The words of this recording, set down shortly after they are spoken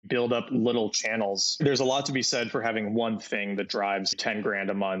build up little channels. There's a lot to be said for having one thing that drives 10 grand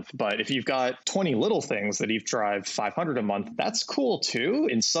a month. But if you've got 20 little things that each drive 500 a month, that's cool too.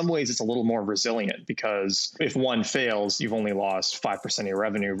 In some ways, it's a little more resilient because if one fails, you've only lost 5% of your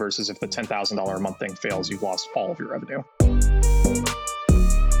revenue versus if the $10,000 a month thing fails, you've lost all of your revenue.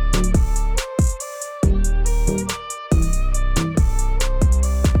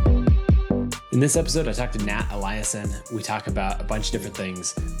 In this episode, I talked to Nat Eliason. We talk about a bunch of different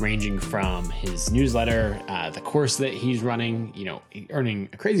things, ranging from his newsletter, the course that he's running, earning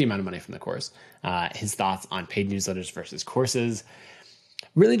a crazy amount of money from the course, his thoughts on paid newsletters versus courses,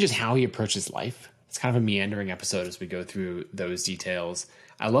 really just how he approaches life. It's kind of a meandering episode as we go through those details.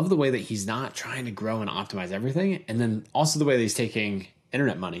 I love the way that he's not trying to grow and optimize everything, and then also the way that he's taking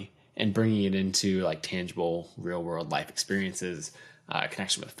internet money and bringing it into like tangible, real-world life experiences,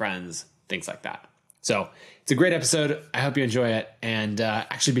 connection with friends, things like that. So it's a great episode. I hope you enjoy it. And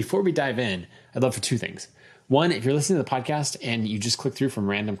actually, before we dive in, I'd love for two things. One, if you're listening to the podcast and you just click through from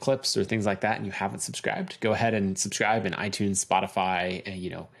random clips or things like that and you haven't subscribed, go ahead and subscribe in iTunes, Spotify,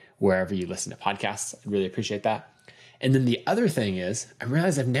 and wherever you listen to podcasts. I'd really appreciate that. And then the other thing is, I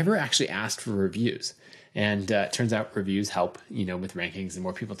realized I've never actually asked for reviews. And it turns out reviews help, with rankings and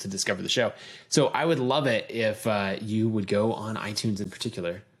more people to discover the show. So I would love it if you would go on iTunes in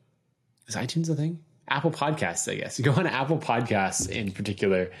particular. Is iTunes a thing? Apple Podcasts, I guess. You go on Apple Podcasts in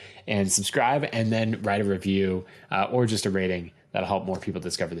particular and subscribe and then write a review or just a rating. That'll help more people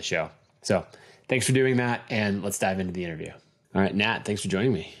discover the show. So thanks for doing that. And let's dive into the interview. All right, Nat, thanks for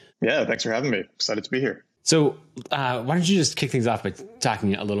joining me. Yeah, thanks for having me. Excited to be here. So why don't you just kick things off by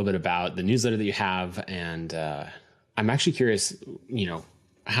talking a little bit about the newsletter that you have? And I'm actually curious,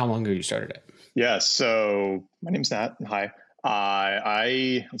 how long ago you started it? Yeah, so my name's Nat. Hi.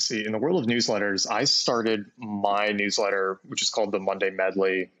 Let's see, in the world of newsletters, I started my newsletter, which is called the Monday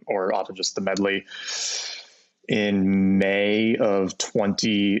Medley, or often just the Medley, in May of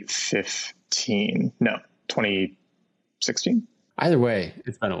 2016. Either way,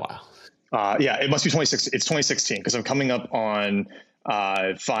 it's been a while. Yeah, it must be 2016. It's 2016 because I'm coming up on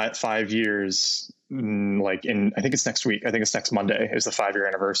 5 years, I think it's next week. I think it's next Monday is the 5-year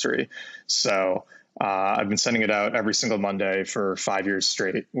anniversary. So I've been sending it out every single Monday for 5 years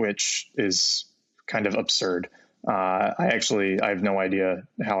straight, which is kind of absurd. I have no idea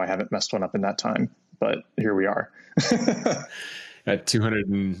how I haven't messed one up in that time, but here we are. At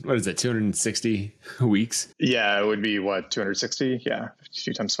 260 weeks? Yeah, it would be 260? Yeah,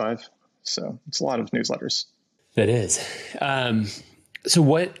 52 times 5. So it's a lot of newsletters. That is. So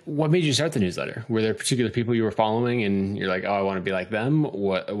what made you start the newsletter? Were there particular people you were following and you're like, oh, I want to be like them?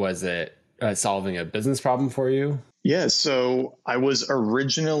 What was it? Solving a business problem for you? Yeah. So I was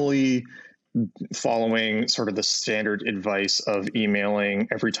originally following sort of the standard advice of emailing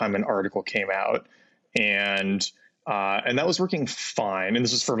every time an article came out. And that was working fine. And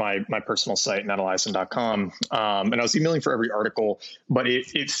this is for my personal site, Eliason.com. And I was emailing for every article, but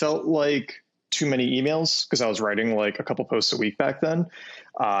it felt like too many emails because I was writing like a couple posts a week back then.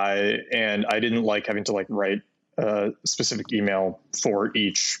 And I didn't like having to write a specific email for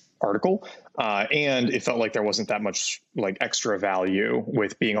each article. And it felt like there wasn't that much extra value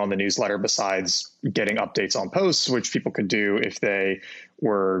with being on the newsletter besides getting updates on posts, which people could do if they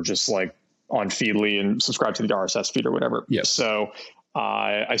were just on Feedly and subscribe to the RSS feed or whatever. Yep. So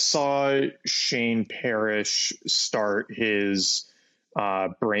I saw Shane Parrish start his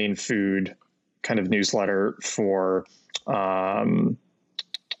brain food kind of newsletter for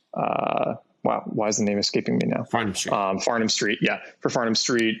wow, why is the name escaping me now? Farnham Street. Farnham Street, yeah, for Farnham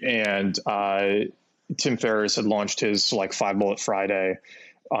Street. And Tim Ferriss had launched his 5 Bullet Friday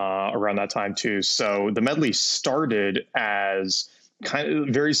around that time too. So the medley started as kind of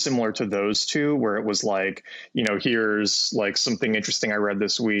very similar to those two, where it was here's something interesting I read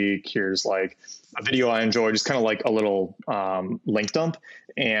this week. Here's a video I enjoyed, just kind of a little link dump.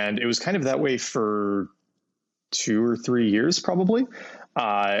 And it was kind of that way for 2 or 3 years probably.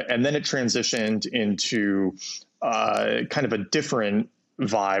 And then it transitioned into kind of a different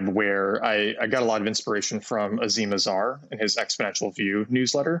vibe where I got a lot of inspiration from Azim Azhar and his Exponential View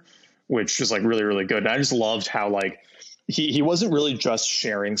newsletter, which is really, really good. And I just loved how he wasn't really just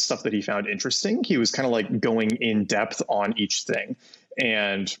sharing stuff that he found interesting. He was kind of going in depth on each thing.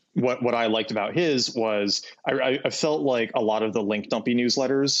 And what I liked about his was I felt like a lot of the link dumpy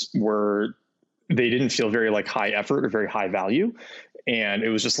newsletters they didn't feel very high effort or very high value. And it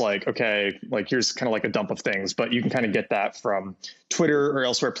was just okay, here's kind of a dump of things, but you can kind of get that from Twitter or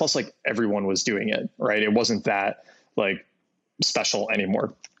elsewhere. Plus everyone was doing it, right? It wasn't that special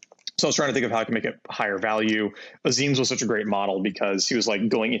anymore. So I was trying to think of how I can make it higher value. Azim's was such a great model because he was like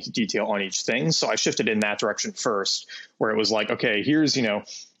going into detail on each thing. So I shifted in that direction first, where it was like, okay, here's,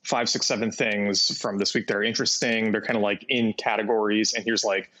 5, 6, 7 things from this week that are interesting. They're kind of like in categories, and here's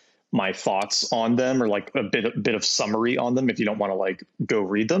like my thoughts on them, or like a bit of summary on them if you don't want to like go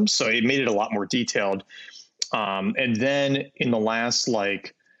read them. So it made it a lot more detailed. And then in the last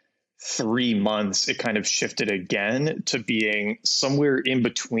like 3 months, it kind of shifted again to being somewhere in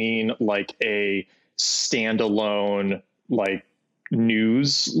between like a standalone like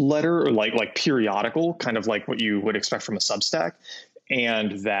newsletter, or like periodical, kind of like what you would expect from a Substack,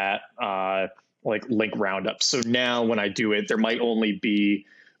 and that like link roundup. So now when I do it, there might only be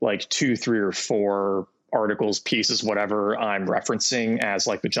like 2, 3, or 4 articles, pieces, whatever I'm referencing as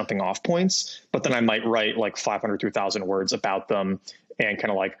like the jumping off points, but then I might write like 500 to 1,000 words about them, and kind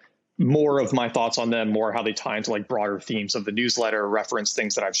of like more of my thoughts on them, more how they tie into like broader themes of the newsletter, reference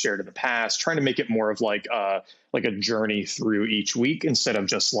things that I've shared in the past, trying to make it more of like a journey through each week instead of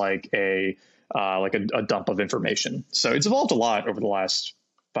just like a dump of information. So it's evolved a lot over the last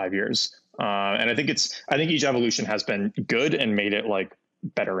 5 years. And I think each evolution has been good and made it like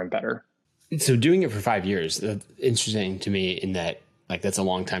better and better. So doing it for 5 years, that's interesting to me in that like that's a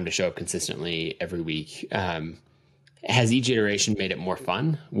long time to show up consistently every week. Has each iteration made it more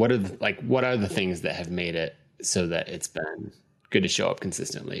fun? What are the things that have made it so that it's been good to show up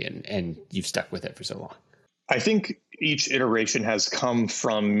consistently and you've stuck with it for so long? I think each iteration has come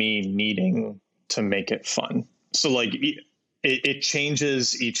from me needing to make it fun. So like it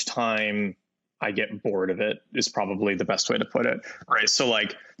changes each time I get bored of it, is probably the best way to put it. Right. So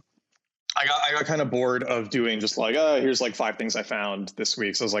like I got kind of bored of doing just like, here's like 5 things I found this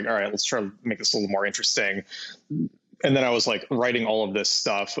week. So I was like, all right, let's try to make this a little more interesting. And then I was like writing all of this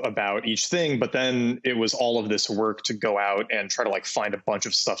stuff about each thing, but then it was all of this work to go out and try to like find a bunch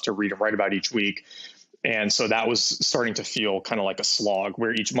of stuff to read and write about each week. And so that was starting to feel kind of like a slog,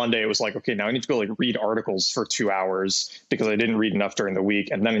 where each Monday it was like, okay, now I need to go like read articles for 2 hours because I didn't read enough during the week,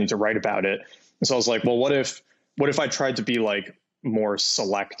 and then I need to write about it. And so I was like, well, what if I tried to be like more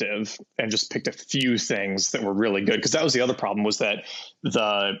selective and just picked a few things that were really good? Because that was the other problem, was that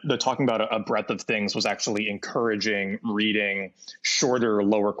the talking about a breadth of things was actually encouraging reading shorter,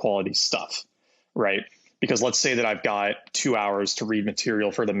 lower quality stuff, right? Because let's say that I've got 2 hours to read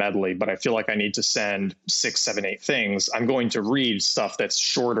material for the medley, but I feel like I need to send 6, 7, 8 things. I'm going to read stuff that's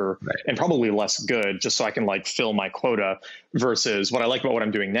shorter, right, and probably less good, just so I can like fill my quota. Versus what I like about what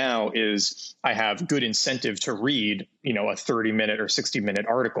I'm doing now is I have good incentive to read, a 30-minute or 60-minute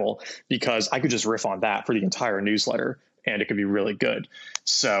article, because I could just riff on that for the entire newsletter and it could be really good.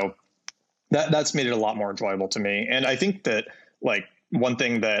 So that's made it a lot more enjoyable to me. And I think that like one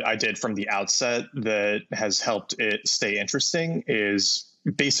thing that I did from the outset that has helped it stay interesting is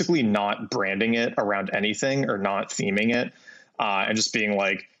basically not branding it around anything or not theming it, and just being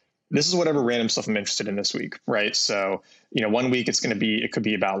like, this is whatever random stuff I'm interested in this week, right? So, one week it could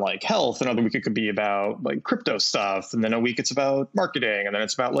be about like health, another week it could be about like crypto stuff, and then a week it's about marketing, and then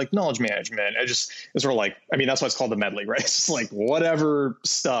it's about like knowledge management. It's sort of like, that's why it's called the medley, right? It's just like whatever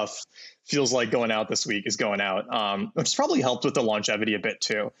stuff feels like going out this week is going out, which has probably helped with the longevity a bit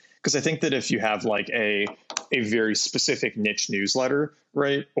too. Because I think that if you have like a very specific niche newsletter,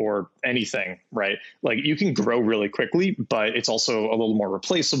 right, or anything, right, like you can grow really quickly, but it's also a little more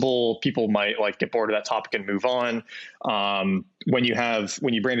replaceable. People might like get bored of that topic and move on. When you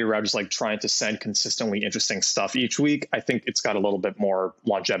brand it around just like trying to send consistently interesting stuff each week, I think it's got a little bit more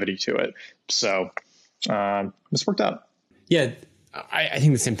longevity to it. So this worked out. Yeah, I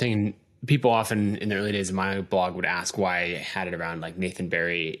think the same thing. People often in the early days of my blog would ask why I had it around like Nathan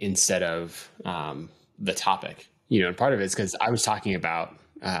Barry instead of the topic, and part of it is because I was talking about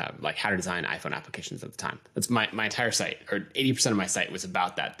like how to design iPhone applications at the time. That's my entire site, or 80% of my site was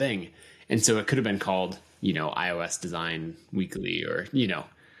about that thing. And so it could have been called, iOS Design Weekly or,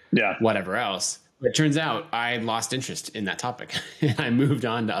 whatever else. But it turns out I lost interest in that topic and I moved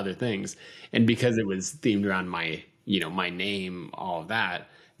on to other things. And because it was themed around my, my name, all of that,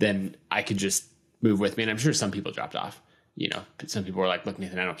 then I could just move with me. And I'm sure some people dropped off. Some people were like, look,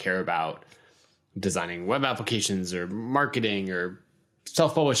 Nathan, I don't care about designing web applications or marketing or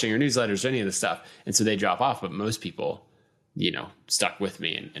self-publishing or newsletters or any of this stuff. And so they drop off. But most people, stuck with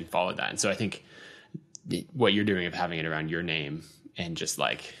me and followed that. And so I think what you're doing of having it around your name and just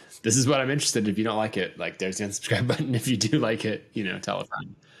like, this is what I'm interested in. If you don't like it, like there's the unsubscribe button. If you do like it, tell a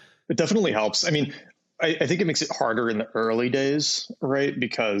friend. It definitely helps. I think it makes it harder in the early days, right?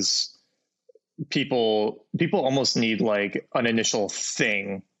 Because people almost need like an initial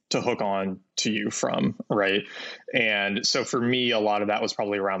thing to hook on to you from, right? And so for me, a lot of that was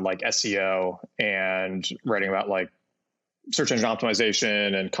probably around like SEO and writing about like search engine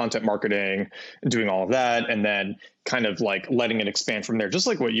optimization and content marketing and doing all of that. And then kind of like letting it expand from there, just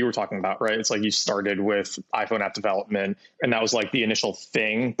like what you were talking about, right? It's like you started with iPhone app development and that was like the initial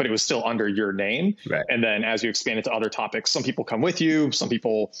thing, but it was still under your name. Right. And then as you expand into other topics, some people come with you, some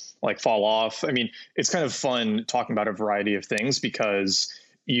people like fall off. I mean, it's kind of fun talking about a variety of things because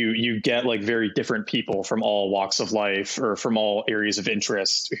you get like very different people from all walks of life or from all areas of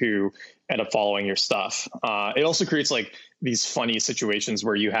interest who end up following your stuff. It also creates like these funny situations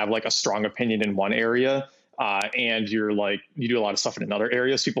where you have like a strong opinion in one area and you're like, you do a lot of stuff in another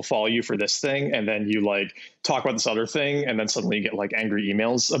area. So people follow you for this thing. And then you like talk about this other thing. And then suddenly you get like angry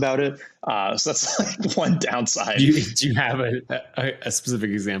emails about it. So that's like one downside. Do you have a specific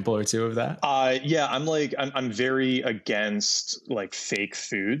example or two of that? Yeah, I'm very against like fake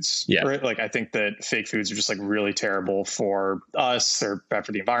foods. Yeah. Right? Like I think that fake foods are just like really terrible for us. They're bad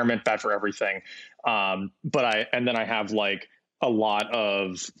for the environment, bad for everything. But I have like a lot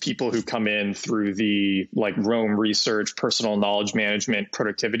of people who come in through the like Rome research, personal knowledge management,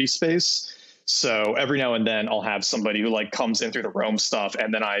 productivity space. So every now and then I'll have somebody who like comes in through the Rome stuff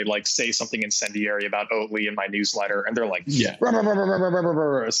and then I like say something incendiary about Oatly in my newsletter and they're like, yeah.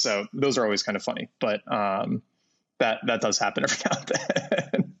 So those are always kind of funny, but that does happen every now and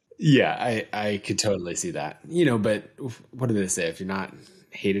then. Yeah, I could totally see that. But what do they say? If you're not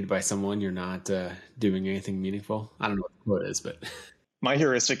hated by someone, you're not doing anything meaningful. I don't know what the quote is, but my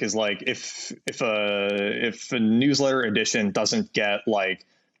heuristic is like if a newsletter edition doesn't get like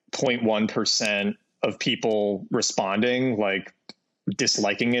 0.1% of people responding, like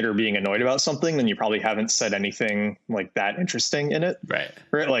disliking it or being annoyed about something, then you probably haven't said anything like that interesting in it. Right.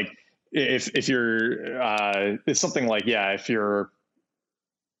 Like if you're it's something like, yeah, if you're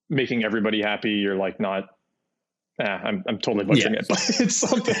making everybody happy, you're like not I'm totally butchering it, but it's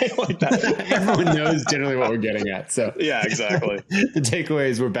something like that. Everyone knows generally what we're getting at. So yeah, exactly. The takeaway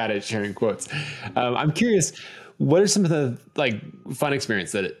is we're bad at sharing quotes. I'm curious, what are some of the like fun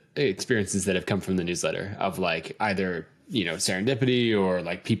experiences that have come from the newsletter of like either, serendipity or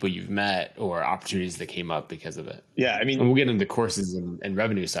like people you've met or opportunities that came up because of it? Yeah. I mean, and we'll get into the courses and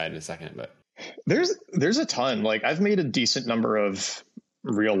revenue side in a second, but there's a ton. Like I've made a decent number of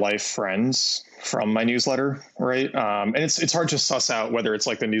real life friends from my newsletter. Right. And it's hard to suss out whether it's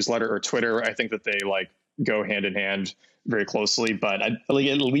like the newsletter or Twitter. I think that they like go hand in hand very closely, but like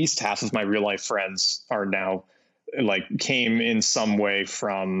at least half of my real life friends are now like came in some way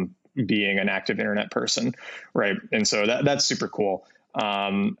from being an active internet person. Right. And so that's super cool.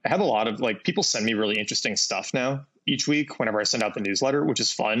 I have a lot of like people send me really interesting stuff now each week whenever I send out the newsletter, which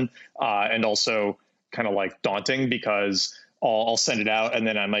is fun. And also kind of like daunting because I'll send it out and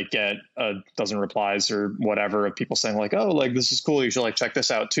then I might get a dozen replies or whatever of people saying like, oh, like, this is cool. You should like check this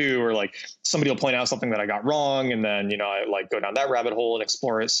out too. Or like somebody will point out something that I got wrong. And then, I like go down that rabbit hole and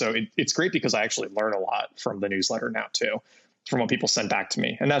explore it. So it's great because I actually learn a lot from the newsletter now too, from what people send back to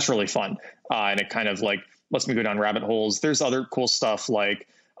me. And that's really fun. And it kind of like lets me go down rabbit holes. There's other cool stuff like,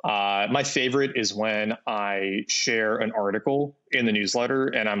 my favorite is when I share an article in the newsletter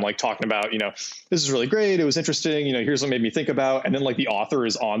and I'm like talking about, this is really great. It was interesting. Here's what made me think about. And then like the author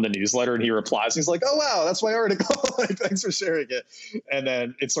is on the newsletter and he replies. He's like, oh, wow, that's my article. Like, thanks for sharing it. And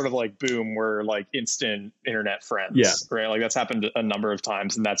then it's sort of like, boom, we're like instant internet friends. Yeah. Right. Like that's happened a number of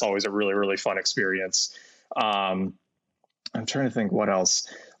times. And that's always a really, really fun experience. I'm trying to think what else.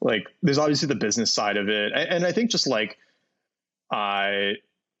 Like there's obviously the business side of it. And I think just like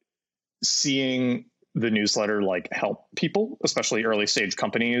seeing the newsletter like help people, especially early stage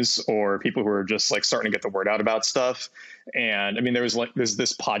companies or people who are just like starting to get the word out about stuff. And I mean, there's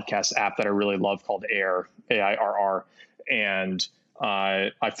this podcast app that I really love called Air, AIRR. And I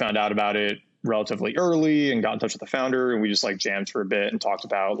found out about it relatively early and got in touch with the founder and we just like jammed for a bit and talked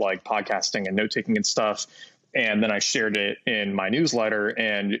about like podcasting and note taking and stuff. And then I shared it in my newsletter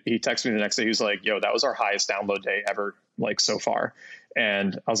and he texted me the next day. He was like, yo, that was our highest download day ever, like so far.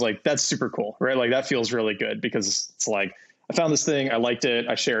 And I was like, that's super cool, right? Like that feels really good because it's like, I found this thing, I liked it,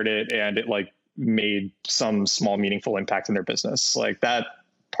 I shared it, and it like made some small meaningful impact in their business. Like that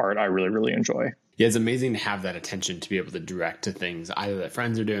part I really, really enjoy. Yeah, it's amazing to have that attention to be able to direct to things either that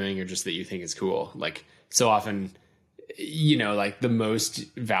friends are doing or just that you think is cool. Like so often, like the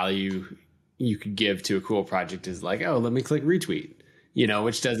most value you could give to a cool project is like, oh, let me click retweet,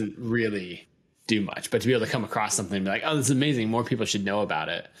 which doesn't really do much, but to be able to come across something and be like, oh, this is amazing. More people should know about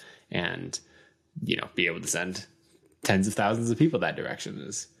it. And, be able to send tens of thousands of people that direction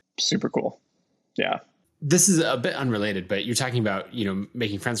is super cool. Yeah. this is a bit unrelated, but you're talking about,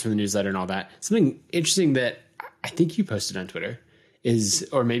 making friends from the newsletter and all that. Something interesting that I think you posted on Twitter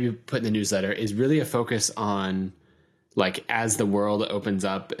or maybe put in the newsletter, is really a focus on, like, as the world opens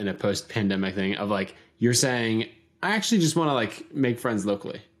up in a post-pandemic thing of, like, you're saying, I actually just want to, like, make friends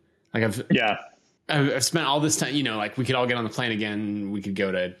locally. Like, I've spent all this time, like, we could all get on the plane again. We could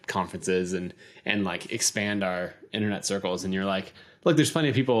go to conferences and like expand our internet circles. And you're like, look, there's plenty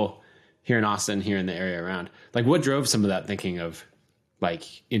of people here in Austin, here in the area around. Like, what drove some of that thinking of, like,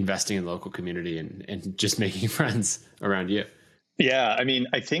 investing in the local community and just making friends around you? Yeah. I mean,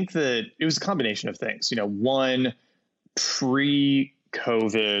 I think that it was a combination of things. One,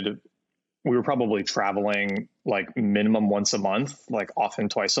 pre-COVID, we were probably traveling like minimum once a month, like often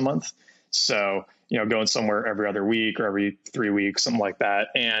twice a month. So, going somewhere every other week or every 3 weeks, something like that.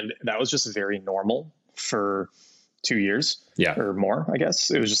 And that was just very normal for 2 years or more, I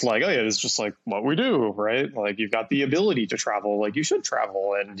guess. It was just like, oh yeah, this is just like what we do, right? Like, you've got the ability to travel, like you should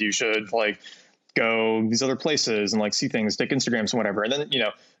travel and you should like go these other places and like see things, take Instagrams and whatever. And then,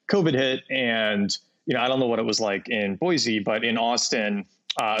 COVID hit, and, I don't know what it was like in Boise, but in Austin,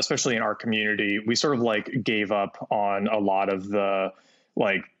 especially in our community, we sort of like gave up on a lot of the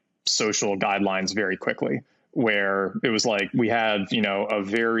like social guidelines very quickly, where it was like we had, a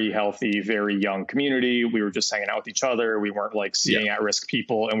very healthy, very young community. We were just hanging out with each other. We weren't like seeing at-risk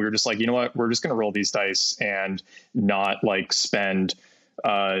people. And we were just like, you know what, we're just going to roll these dice and not like spend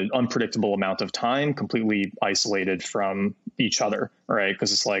unpredictable amount of time completely isolated from each other, right?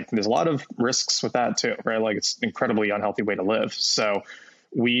 Because it's like there's a lot of risks with that too, right? Like, it's an incredibly unhealthy way to live. So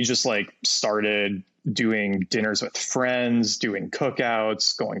we just like started doing dinners with friends, doing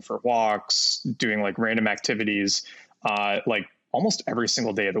cookouts, going for walks, doing like random activities, like almost every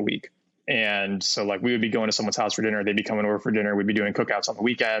single day of the week. And so like we would be going to someone's house for dinner, they'd be coming over for dinner, we'd be doing cookouts on the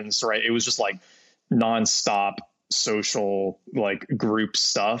weekends, right? It was just like nonstop social like group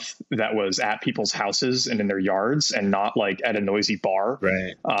stuff that was at people's houses and in their yards, and not like at a noisy bar,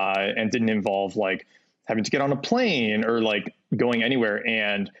 right? And didn't involve like having to get on a plane or like going anywhere.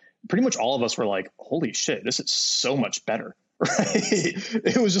 And pretty much all of us were like, holy shit, this is so much better, right?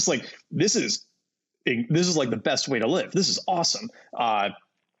 It was just like, this is like the best way to live. This is awesome.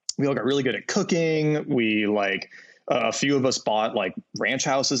 We all got really good at cooking. We like, a few of us bought like ranch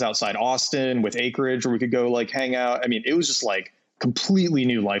houses outside Austin with acreage where we could go like hang out. I mean, it was just like completely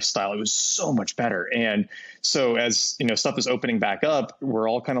new lifestyle. It was so much better. And so as, stuff is opening back up, we're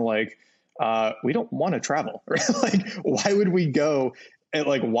all kind of like, we don't want to travel, right? Like, why would we go? And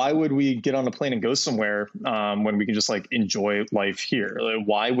like, why would we get on a plane and go somewhere when we can just like enjoy life here? Like,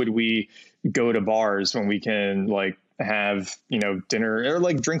 why would we go to bars when we can like have, dinner or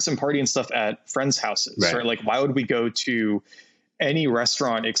like drinks and party and stuff at friends' houses, right? Like, why would we go to any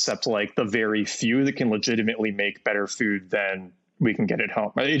restaurant except like the very few that can legitimately make better food than we can get at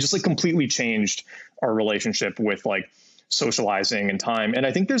home? It just like completely changed our relationship with like socializing and time. And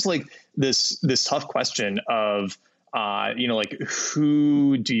I think there's like this tough question of, like,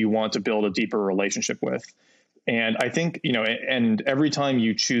 who do you want to build a deeper relationship with? And I think, and every time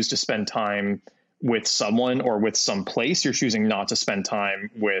you choose to spend time with someone or with some place, you're choosing not to spend time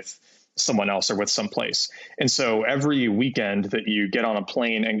with someone else or with some place. And so every weekend that you get on a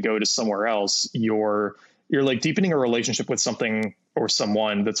plane and go to somewhere else, you're like deepening a relationship with something or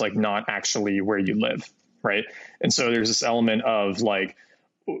someone that's like not actually where you live. Right. And so there's this element of like,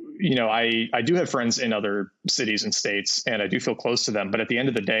 I do have friends in other cities and states, and I do feel close to them. But at the end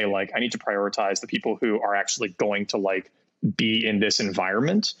of the day, like, I need to prioritize the people who are actually going to like be in this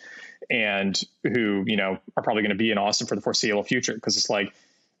environment and who, are probably going to be in Austin for the foreseeable future. Cause it's like,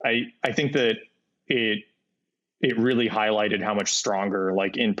 I think that it really highlighted how much stronger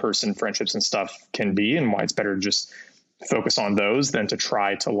like in-person friendships and stuff can be, and why it's better to just focus on those than to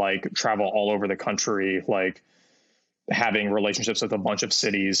try to like travel all over the country, like having relationships with a bunch of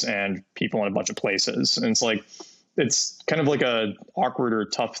cities and people in a bunch of places. And it's like, it's kind of like a awkward or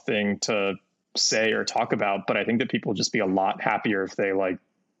tough thing to say or talk about, but I think that people would just be a lot happier if they like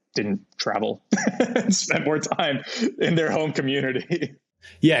didn't travel and spend more time in their home community.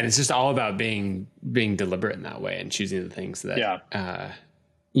 Yeah. And it's just all about being deliberate in that way and choosing the things that,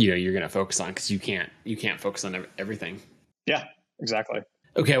 you're going to focus on, because you can't focus on everything. Yeah, exactly.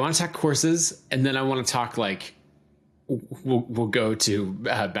 Okay. I want to talk courses, and then I want to talk like, we'll go to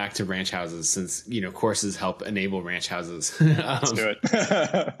back to ranch houses, since, courses help enable ranch houses. Let's do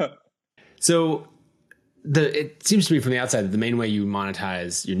it. So it seems to me from the outside that the main way you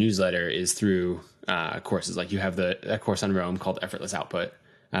monetize your newsletter is through courses. Like, you have a course on Rome called Effortless Output.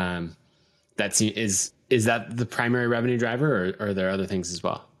 Is that the primary revenue driver, or are there other things as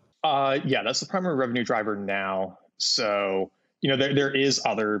well? Yeah, that's the primary revenue driver now. So, there is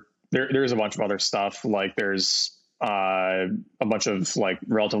there's a bunch of other stuff. Like there's a bunch of like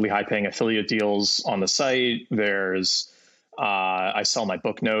relatively high paying affiliate deals on the site. There's I sell my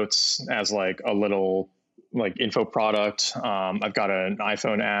book notes as like a little like info product. I've got an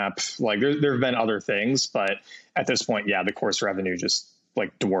iPhone app. Like there have been other things, but at this point, yeah, the course revenue just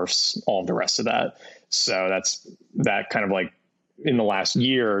like dwarfs all of the rest of that. So that kind of like in the last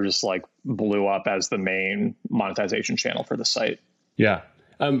year just like blew up as the main monetization channel for the site. Yeah.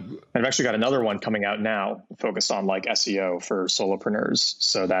 I've actually got another one coming out now focused on like SEO for solopreneurs.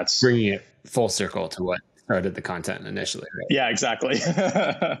 So that's bringing it full circle to what started the content initially. Right? Yeah, exactly.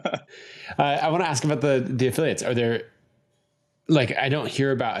 I want to ask about the affiliates. Are there, like, I don't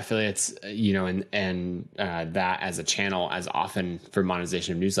hear about affiliates, and that as a channel as often for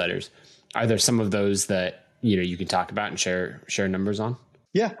monetization of newsletters. Are there some of those that, you can talk about and share numbers on?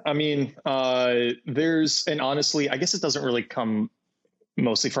 Yeah. I mean, and honestly, I guess it doesn't really come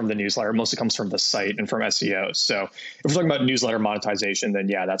mostly from the newsletter. It mostly comes from the site and from SEO. So if we're talking about newsletter monetization, then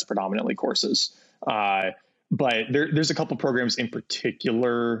yeah, that's predominantly courses. But there's a couple programs in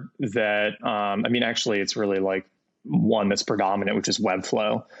particular that, actually it's really like one that's predominant, which is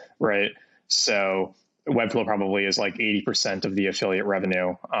Webflow, right? So Webflow probably is like 80% of the affiliate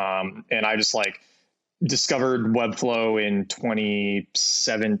revenue. And I just like discovered Webflow in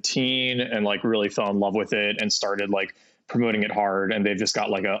 2017 and like really fell in love with it and started like promoting it hard. And they've just got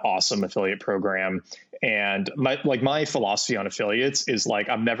like an awesome affiliate program. And my philosophy on affiliates is like,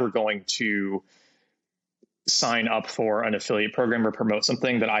 I'm never going to sign up for an affiliate program or promote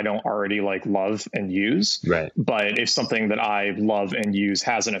something that I don't already like love and use. Right. But if something that I love and use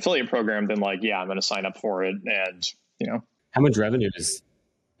has an affiliate program, then like, yeah, I'm going to sign up for it. And, how much revenue is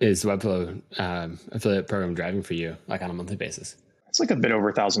Webflow affiliate program driving for you, like on a monthly basis? It's like a bit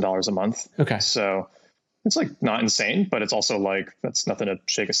over $1,000 a month. Okay. So it's like not insane, but it's also like, that's nothing to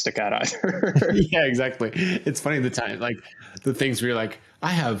shake a stick at either. Yeah, exactly. It's funny the time, like the things where you're like, I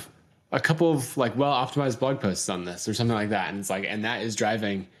have a couple of like well-optimized blog posts on this or something like that. And it's like, and that is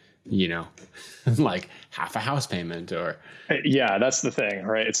driving, like half a house payment or. Yeah, that's the thing,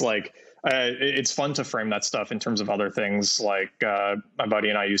 right? It's like, it's fun to frame that stuff in terms of other things. Like my buddy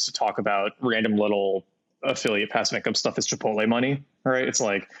and I used to talk about random little affiliate passive income stuff as Chipotle money, right? It's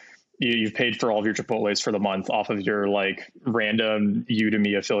like you've paid for all of your Chipotles for the month off of your like random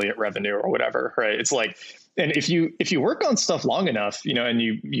Udemy affiliate revenue or whatever, right? It's like, and if you work on stuff long enough, and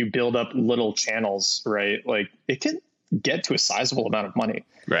you build up little channels, right? Like it can get to a sizable amount of money.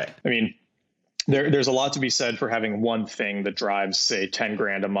 Right. I mean, there's a lot to be said for having one thing that drives, say, 10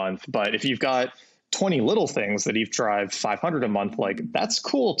 grand a month. But if you've got 20 little things that each drive 500 a month, like that's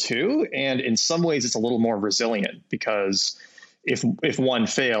cool too. And in some ways it's a little more resilient because if one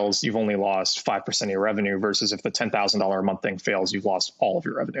fails, you've only lost 5% of your revenue versus if the $10,000 a month thing fails, you've lost all of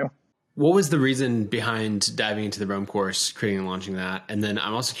your revenue. What was the reason behind diving into the Rome course, creating and launching that? And then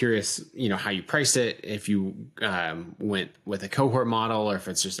I'm also curious, how you priced it, if you went with a cohort model or if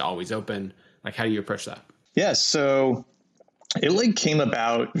it's just always open, like how do you approach that? Yeah. So it like came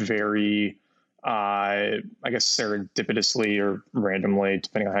about very, I guess serendipitously or randomly,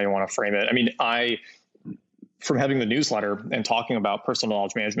 depending on how you want to frame it. I mean, from having the newsletter and talking about personal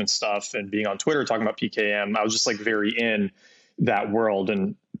knowledge management stuff and being on Twitter, talking about PKM, I was just like very in that world.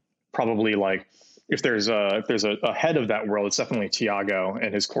 And probably like, if there's a head of that world, it's definitely Tiago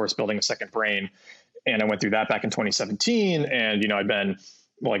and his course, Building a Second Brain. And I went through that back in 2017. And, I've been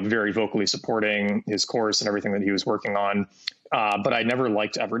like very vocally supporting his course and everything that he was working on. But I never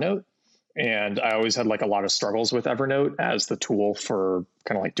liked Evernote. And I always had like a lot of struggles with Evernote as the tool for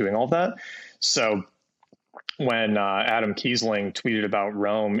kind of like doing all of that. So when Adam Kiesling tweeted about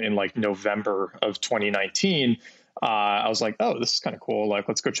Rome in like November of 2019, I was like, oh, this is kind of cool. Like,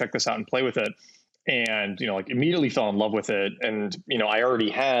 let's go check this out and play with it. And, like immediately fell in love with it. And, I already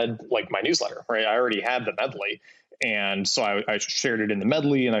had like my newsletter, right? I already had the medley. And so I shared it in the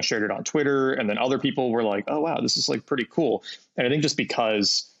medley and I shared it on Twitter. And then other people were like, oh, wow, this is like pretty cool. And I think just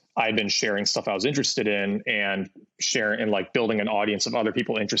because I'd been sharing stuff I was interested in and sharing and like building an audience of other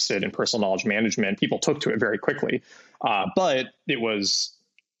people interested in personal knowledge management, people took to it very quickly. But it was,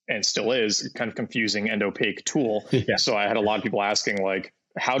 and still is, kind of confusing and opaque tool. Yeah. So I had a lot of people asking like,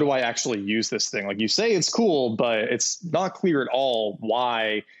 how do I actually use this thing? Like you say it's cool, but it's not clear at all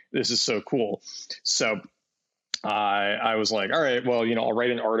why this is so cool. So I was like, all right, well, I'll write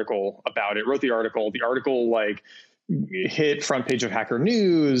an article about it. Wrote the article. The article like hit front page of Hacker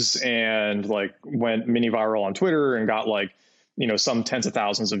News and like went mini viral on Twitter and got like, some tens of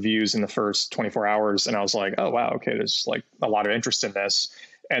thousands of views in the first 24 hours. And I was like, oh, wow, okay, there's like a lot of interest in this.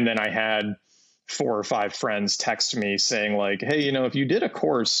 And then I had 4 or 5 friends text me saying like, hey, if you did a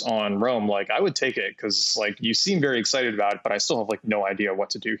course on Rome, like I would take it, because like you seem very excited about it, but I still have like no idea what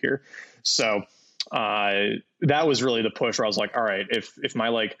to do here. So that was really the push where I was like, all right, if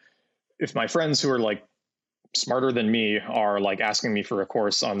my friends who are like smarter than me are like asking me for a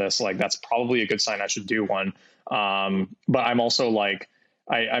course on this, like that's probably a good sign I should do one. But I'm also like,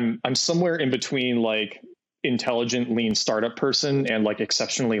 I'm somewhere in between like intelligent lean startup person and like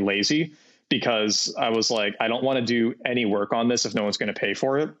exceptionally lazy, because I was like, I don't want to do any work on this if no one's going to pay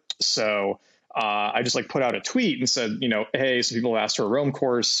for it. So I just like put out a tweet and said, hey, some people have asked for a Rome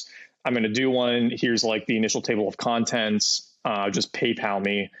course. I'm going to do one. Here's like the initial table of contents. Just PayPal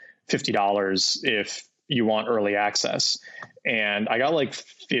me $50 if you want early access. And I got like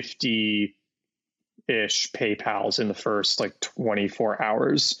 50-ish PayPals in the first like 24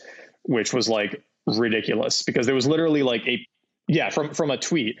 hours, which was like ridiculous, because there was literally like from a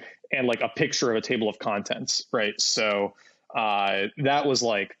tweet and like a picture of a table of contents. Right. So that was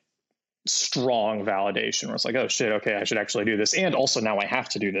like strong validation where it's like, oh shit, okay, I should actually do this. And also now I have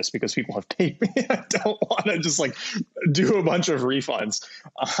to do this because people have paid me. I don't want to just like do a bunch of refunds.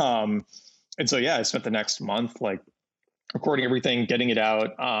 And so, yeah, I spent the next month like recording everything, getting it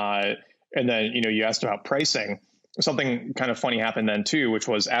out. And then, you asked about pricing. Something kind of funny happened then too, which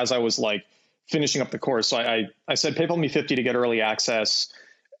was as I was like finishing up the course. So I said, PayPal me 50 to get early access.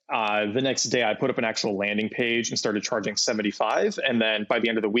 The next day I put up an actual landing page and started charging 75. And then by the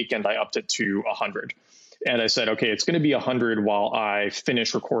end of the weekend, I upped it to 100. And I said, okay, it's going to be 100 while I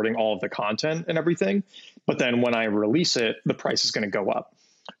finish recording all of the content and everything. But then when I release it, the price is going to go up.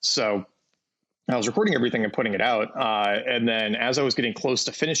 So I was recording everything and putting it out. And then as I was getting close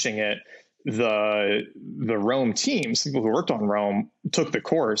to finishing it, the Rome teams, people who worked on Rome, took the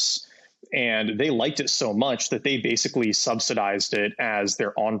course and they liked it so much that they basically subsidized it as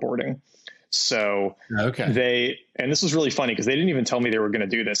their onboarding. So and this was really funny because they didn't even tell me they were going to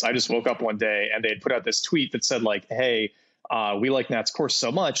do this. I just woke up one day and they had put out this tweet that said like, hey, we like Nat's course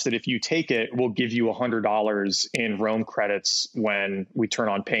so much that if you take it, we'll give you $100 in Rome credits when we turn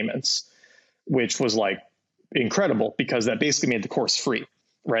on payments, which was like incredible because that basically made the course free,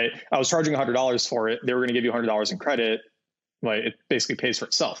 right? I was charging $100 for it. They were going to give you $100 in credit. Like it basically pays for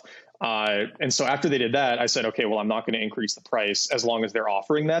itself. And so after they did that, I said, okay, well, I'm not going to increase the price as long as they're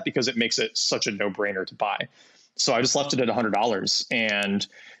offering that because it makes it such a no-brainer to buy. So I just left it at $100. And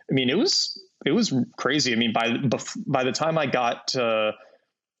I mean, it was crazy. I mean, by the time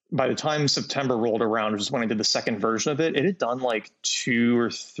by the time September rolled around, which is when I did the second version of it, it had done like $200,000 or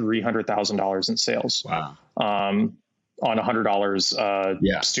 $300,000 in sales. Wow. On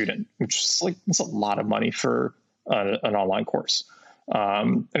 $100 student, which is like, it's a lot of money for an online course.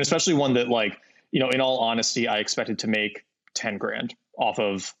 And especially one that like, in all honesty, I expected to make 10 grand off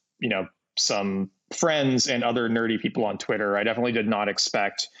of, some friends and other nerdy people on Twitter. I definitely did not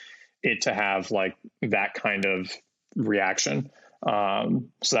expect it to have like that kind of reaction.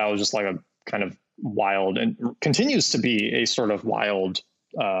 So that was just like a kind of wild and continues to be a sort of wild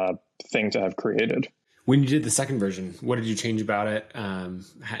thing to have created. When you did the second version, what did you change about it? And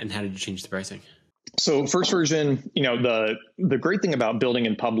how did you change the pricing? So first version, the great thing about building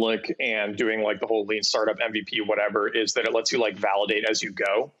in public and doing like the whole lean startup MVP, whatever, is that it lets you like validate as you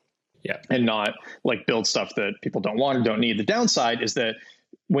go. Yeah. And not like build stuff that people don't want or don't need. The downside is that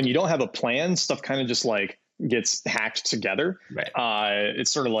when you don't have a plan, stuff kind of just like gets hacked together. Right. It's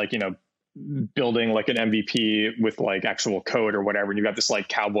sort of like, building like an MVP with like actual code or whatever. And you've got this like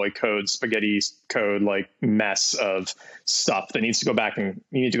cowboy code, spaghetti code, like mess of stuff that needs to go back and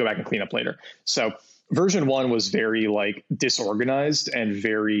you need to go back and clean up later. So version 1 was very like disorganized and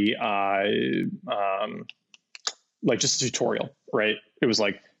very like just a tutorial, right? It was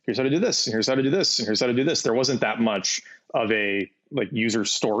like, here's how to do this, and here's how to do this, and here's how to do this. There wasn't that much of a like user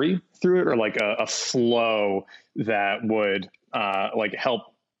story through it or like a flow that would like help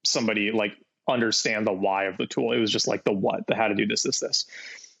somebody like understand the why of the tool. It was just like the what, the how to do this.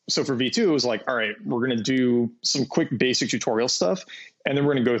 So for V2, it was like, all right, we're going to do some quick basic tutorial stuff. And then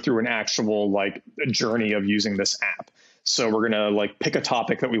we're going to go through an actual like journey of using this app. So we're going to like pick a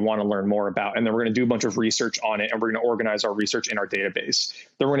topic that we want to learn more about. And then we're going to do a bunch of research on it. And we're going to organize our research in our database.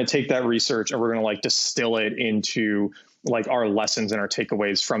 Then we're going to take that research and we're going to like distill it into like our lessons and our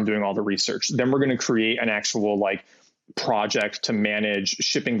takeaways from doing all the research. Then we're going to create an actual like project to manage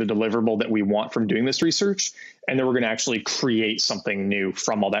shipping the deliverable that we want from doing this research. And then we're going to actually create something new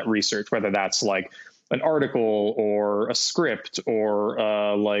from all that research, whether that's like an article or a script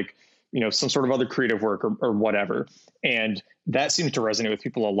or like, some sort of other creative work or whatever. And that seemed to resonate with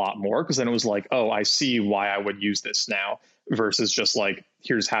people a lot more because then it was like, oh, I see why I would use this now versus just like,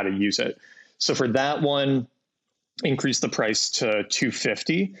 here's how to use it. So for that one, increased the price to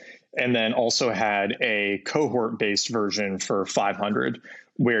 $250, and then also had a cohort based version for $500,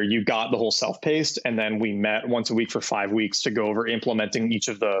 where you got the whole self-paced, and then we met once a week for 5 weeks to go over implementing each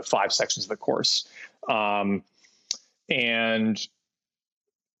of the 5 sections of the course. And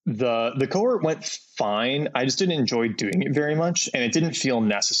the cohort went fine. I just didn't enjoy doing it very much, and it didn't feel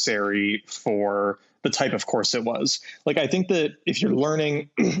necessary for the type of course it was. Like, I think that if you're learning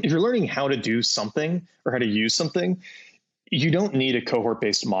how to do something or how to use something, you don't need a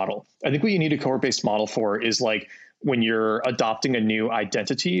cohort-based model. I think what you need a cohort-based model for is like when you're adopting a new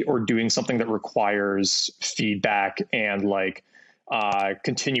identity or doing something that requires feedback and like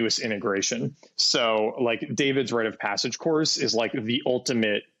continuous integration. So like David's rite of passage course is like the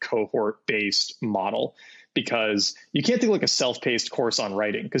ultimate cohort-based model, because you can't do like a self-paced course on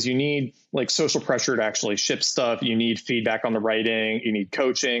writing, because you need like social pressure to actually ship stuff. You need feedback on the writing, you need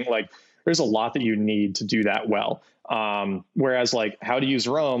coaching. Like there's a lot that you need to do that well. Whereas like how to use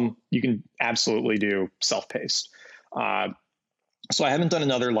Roam, you can absolutely do self-paced. So I haven't done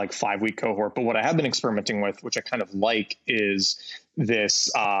another like 5-week cohort, but what I have been experimenting with, which I kind of like, is this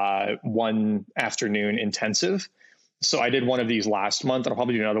one afternoon intensive. So I did one of these last month, and I'll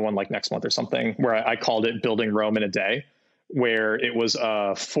probably do another one like next month or something, where I called it Building Roam in a Day, where it was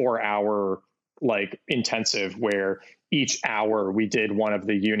a 4-hour like intensive where each hour we did one of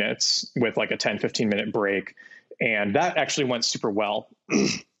the units with like a 10-15 minute break. And that actually went super well.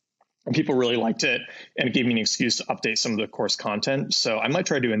 And people really liked it, and it gave me an excuse to update some of the course content. So I might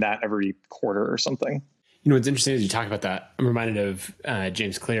try doing that every quarter or something. You know, what's interesting as you talk about that, I'm reminded of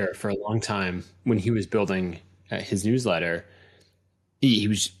James Clear. For a long time when he was building his newsletter, he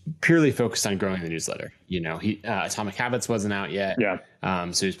was purely focused on growing the newsletter. You know, Atomic Habits wasn't out yet. Yeah.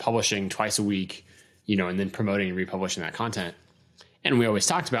 So he was publishing twice a week, you know, and then promoting and republishing that content. And we always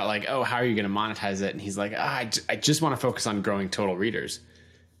talked about like, oh, how are you going to monetize it? And he's like, I just want to focus on growing total readers.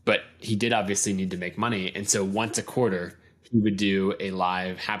 But he did obviously need to make money. And so once a quarter, he would do a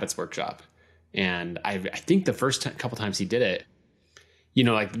live habits workshop. And I think the first couple times he did it, you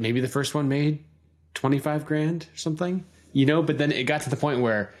know, like maybe the first one made 25 grand or something, you know, but then it got to the point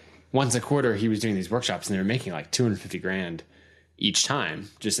where once a quarter he was doing these workshops and they were making like 250 grand each time,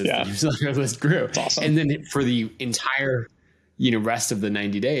 just as the newsletter list grew. That's awesome. And then for the entire, you know, rest of the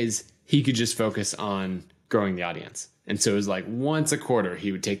 90 days, he could just focus on growing the audience. And so it was like once a quarter,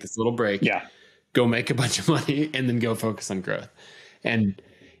 he would take this little break, go make a bunch of money, and then go focus on growth. And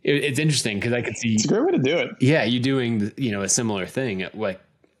it's interesting because I could see it's a great way to do it. Yeah, you doing, you know, a similar thing. Like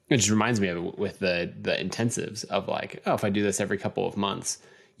it just reminds me of it with the intensives of like, oh, if I do this every couple of months,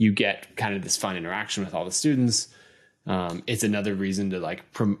 you get kind of this fun interaction with all the students. It's another reason to like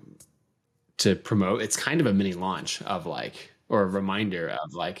to promote. It's kind of a mini launch of like, or a reminder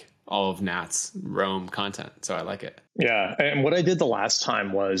of like all of Nat's Roam content. So I like it. Yeah. And what I did the last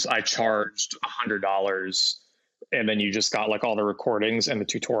time was I charged $100, and then you just got like all the recordings and the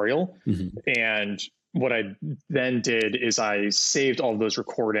tutorial. Mm-hmm. And what I then did is I saved all of those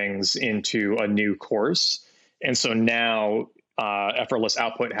recordings into a new course. And so now Effortless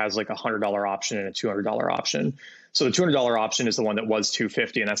Output has like $100 option and a $200 option. So the $200 option is the one that was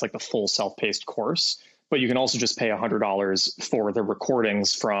 $250, and that's like the full self-paced course. But you can also just pay $100 for the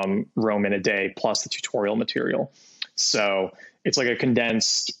recordings from Roam in a Day plus the tutorial material. So it's like a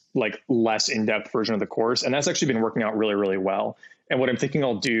condensed, like less in-depth version of the course. And that's actually been working out really, really well. And what I'm thinking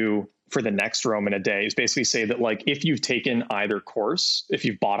I'll do for the next Roam in a Day is basically say that like, if you've taken either course, if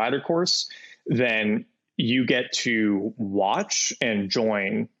you've bought either course, then you get to watch and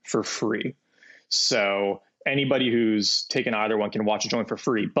join for free. So anybody who's taken either one can watch and join for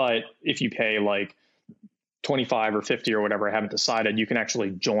free. But if you pay like 25 or 50 or whatever, I haven't decided, you can actually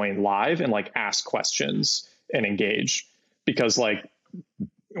join live and like ask questions and engage. Because like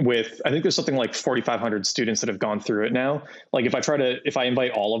I think there's something like 4,500 students that have gone through it now. Like if I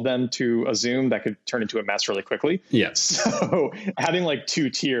invite all of them to a Zoom, that could turn into a mess really quickly. Yeah. So having like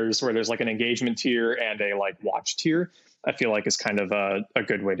 2 tiers where there's like an engagement tier and a like watch tier, I feel like is kind of a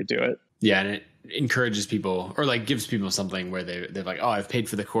good way to do it. Yeah. And it encourages people, or like gives people something where they're like, oh, I've paid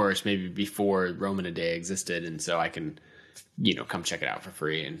for the course maybe before Roam in a Day existed. And so I can, you know, come check it out for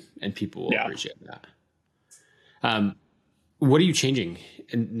free, and people will appreciate that. What are you changing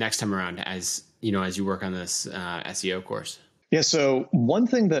next time around as you work on this SEO course? Yeah. So one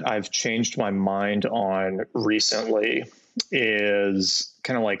thing that I've changed my mind on recently is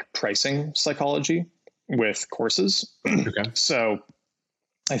kind of like pricing psychology with courses. Okay. So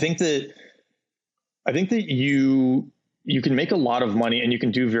I think that you can make a lot of money and you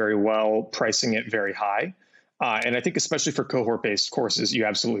can do very well pricing it very high. And I think especially for cohort-based courses, you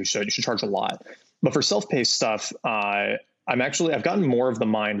absolutely should. You should charge a lot. But for self-paced stuff, I've gotten more of the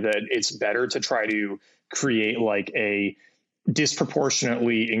mind that it's better to try to create like a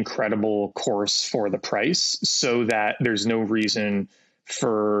disproportionately incredible course for the price so that there's no reason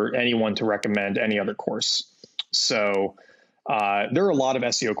for anyone to recommend any other course. So there are a lot of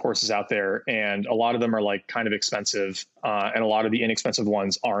SEO courses out there, and a lot of them are like kind of expensive, and a lot of the inexpensive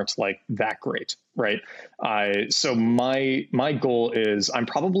ones aren't like that great, right? So my goal is I'm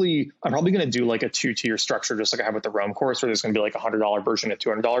probably going to do like a 2-tier structure, just like I have with the Rome course, where there's going to be like $100 version, a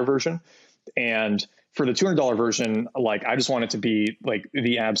 $200 version, and for the $200 version, like I just want it to be like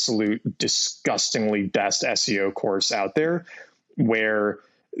the absolute disgustingly best SEO course out there, where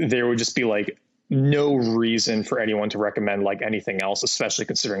there would just be like no reason for anyone to recommend like anything else, especially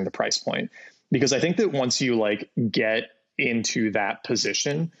considering the price point. Because I think that once you like get into that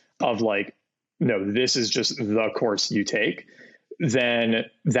position of like, no, this is just the course you take, then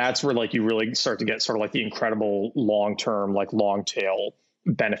that's where like you really start to get sort of like the incredible long-term, like long tail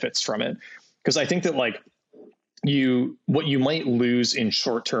benefits from it. Because I think that like what you might lose in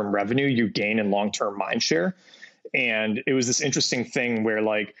short-term revenue, you gain in long-term mind share. And it was this interesting thing where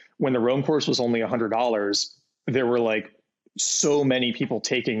like when the Rome course was only $100, there were like so many people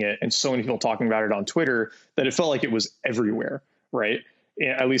taking it and so many people talking about it on Twitter that it felt like it was everywhere, right?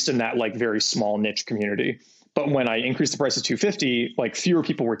 At least in that like very small niche community. But when I increased the price to $250, like fewer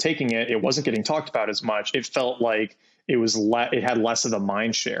people were taking it. It wasn't getting talked about as much. It felt like it had less of the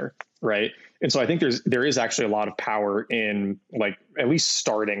mind share, right? And so I think there is actually a lot of power in like at least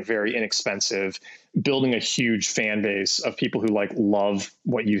starting very inexpensive, building a huge fan base of people who like love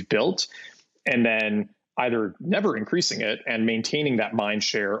what you've built, and then either never increasing it and maintaining that mind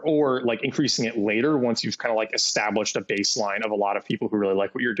share, or like increasing it later once you've kind of like established a baseline of a lot of people who really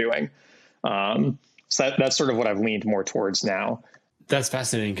like what you're doing. So that's sort of what I've leaned more towards now. That's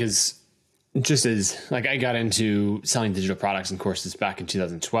fascinating, because just as like I got into selling digital products and courses back in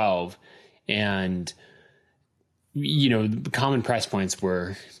 2012, and you know, the common price points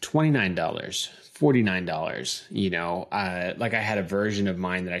were $29, $49. You know, like I had a version of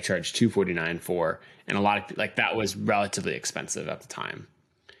mine that I charged $249 for, and a lot of like that was relatively expensive at the time.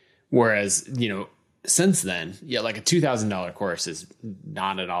 Whereas, you know, since then, yeah, like a $2,000 course is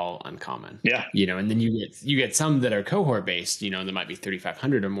not at all uncommon. Yeah, you know, and then you get some that are cohort based. You know, and there might be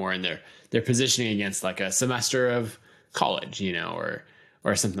 3,500 or more, and they're positioning against like a semester of college, you know,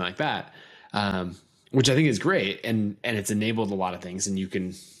 or something like that, which I think is great, and it's enabled a lot of things, and you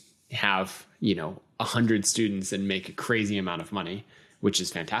can have, you know, 100 students and make a crazy amount of money, which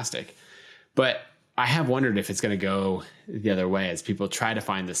is fantastic. But I have wondered if it's going to go the other way as people try to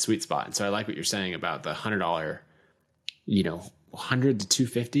find the sweet spot. And so I like what you're saying about the $100, you know, 100 to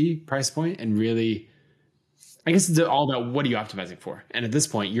 250 price point. And really, I guess it's all about what are you optimizing for? And at this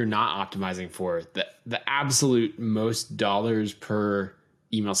point, you're not optimizing for the absolute most dollars per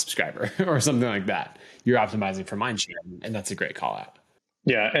email subscriber or something like that. You're optimizing for mind share. And that's a great call out.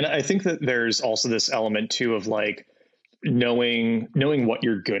 Yeah. And I think that there's also this element too of like, knowing what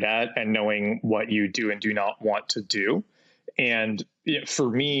you're good at and knowing what you do and do not want to do. And for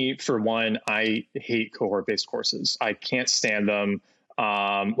me, for one, I hate cohort-based courses. I can't stand them.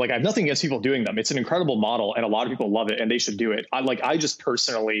 Like I have nothing against people doing them. It's an incredible model and a lot of people love it and they should do it. I just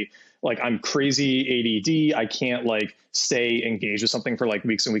personally, like I'm crazy ADD. I can't like stay engaged with something for like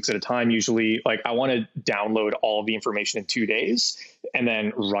weeks and weeks at a time. Usually like I want to download all of the information in 2 days and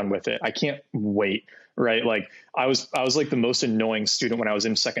then run with it. I can't wait. Right. Like I was like the most annoying student when I was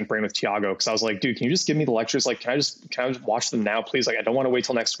in second brain with Tiago, because I was like, dude, can you just give me the lectures? Like, can I just watch them now, please? Like, I don't want to wait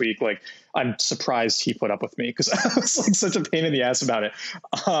till next week. Like, I'm surprised he put up with me because I was like such a pain in the ass about it.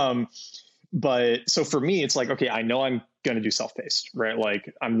 But so for me, it's like, okay, I know I'm going to do self-paced, right?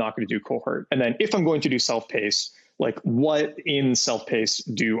 Like I'm not going to do cohort. And then if I'm going to do self-paced, like what in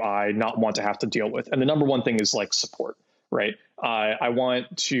self-paced do I not want to have to deal with? And the number one thing is like support. Right. I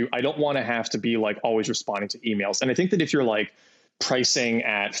don't want to have to be like always responding to emails. And I think that if you're like pricing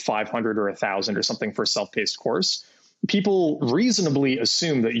at 500 or 1,000 or something for a self-paced course, people reasonably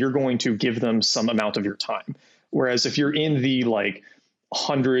assume that you're going to give them some amount of your time. Whereas if you're in the like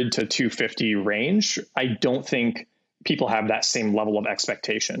 100 to 250 range, I don't think people have that same level of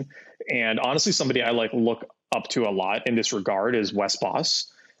expectation. And honestly, somebody I like look up to a lot in this regard is Wes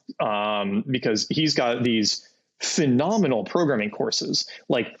Boss, because he's got these phenomenal programming courses,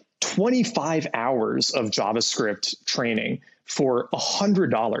 like 25 hours of JavaScript training for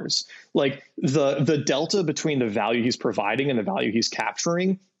 $100. Like the delta between the value he's providing and the value he's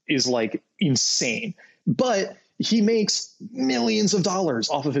capturing is like insane. But he makes millions of dollars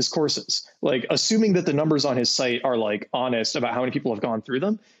off of his courses. Like, assuming that the numbers on his site are like honest about how many people have gone through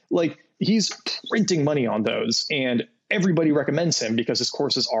them, like he's printing money on those, and everybody recommends him because his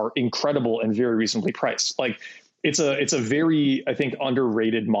courses are incredible and very reasonably priced. Like, it's a very, I think,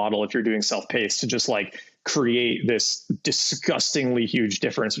 underrated model if you're doing self-paced, to just like create this disgustingly huge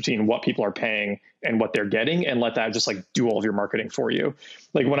difference between what people are paying and what they're getting, and let that just like do all of your marketing for you.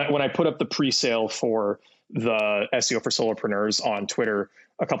 Like when I put up the pre-sale for the SEO for solopreneurs on Twitter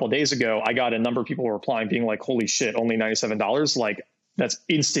a couple of days ago, I got a number of people replying being like, holy shit, only $97. Like, that's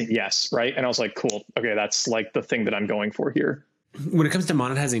instant yes, right? And I was like, cool, okay, that's like the thing that I'm going for here. When it comes to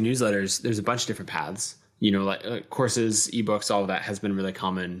monetizing newsletters, there's a bunch of different paths. You know, like courses, ebooks, all of that has been really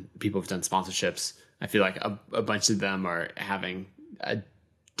common. People have done sponsorships. I feel like a bunch of them are having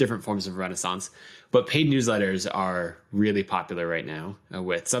different forms of renaissance. But paid newsletters are really popular right now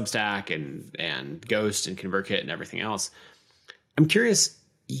with Substack and Ghost and ConvertKit and everything else. I'm curious,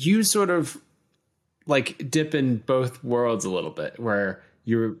 you sort of like dip in both worlds a little bit, where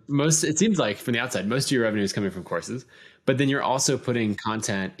it seems like from the outside, most of your revenue is coming from courses, but then you're also putting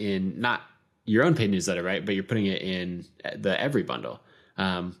content in, not your own paid newsletter, right? But you're putting it in the Every bundle.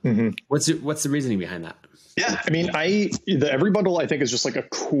 What's the reasoning behind that? Yeah. I mean, the Every bundle, I think, is just like a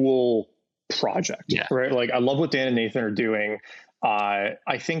cool project, right? Like, I love what Dan and Nathan are doing.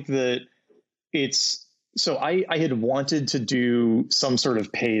 I think that I had wanted to do some sort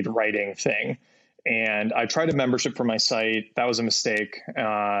of paid writing thing, and I tried a membership for my site. That was a mistake.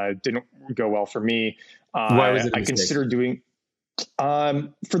 Didn't go well for me. Why was it a mistake? I considered doing,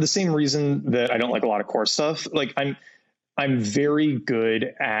 for the same reason that I don't like a lot of course stuff. Like, I'm very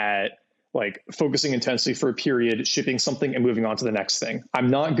good at like focusing intensely for a period, shipping something and moving on to the next thing. I'm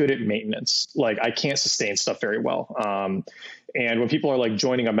not good at maintenance. Like, I can't sustain stuff very well. And when people are like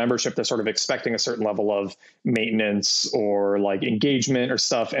joining a membership, they're sort of expecting a certain level of maintenance or like engagement or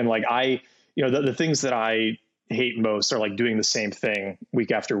stuff. And like, the things that I hate most are like doing the same thing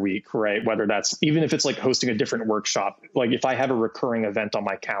week after week, right? Whether that's, even if it's like hosting a different workshop, like if I have a recurring event on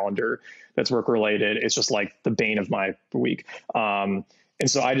my calendar that's work related, it's just like the bane of my week. And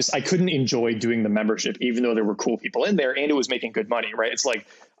so I couldn't enjoy doing the membership, even though there were cool people in there and it was making good money, right? It's like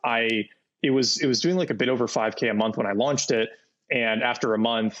it was doing like a bit over 5K a month when I launched it. And after a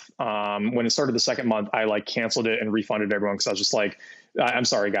month, when it started the second month, I like canceled it and refunded everyone, because I was just like, I'm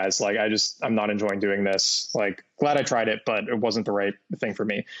sorry, guys. Like, I'm not enjoying doing this. Like, glad I tried it, but it wasn't the right thing for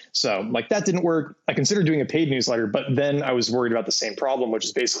me. So like, that didn't work. I considered doing a paid newsletter, but then I was worried about the same problem, which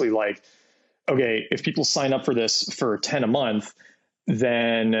is basically like, okay, if people sign up for this for 10 a month,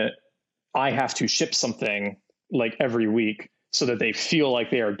 then I have to ship something like every week so that they feel like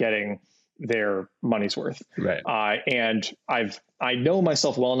they are getting their money's worth. Right. And I know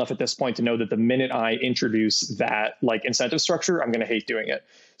myself well enough at this point to know that the minute I introduce that like incentive structure, I'm going to hate doing it.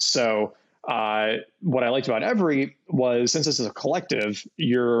 So what I liked about Every was, since this is a collective,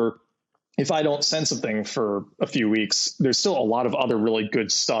 if I don't send something for a few weeks, there's still a lot of other really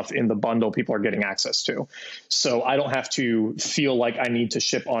good stuff in the bundle people are getting access to. So I don't have to feel like I need to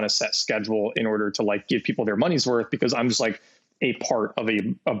ship on a set schedule in order to like give people their money's worth, because I'm just like a part of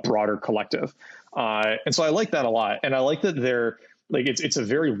a broader collective. And so I like that a lot. And I like that they're like, it's a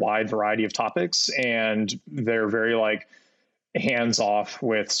very wide variety of topics, and they're very like hands off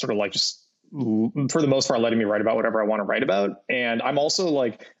with sort of like just, for the most part, letting me write about whatever I want to write about. And I'm also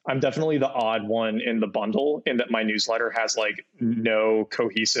like, I'm definitely the odd one in the bundle, in that my newsletter has like no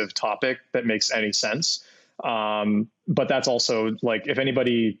cohesive topic that makes any sense. But that's also like, if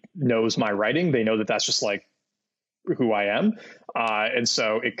anybody knows my writing, they know that that's just like who I am. And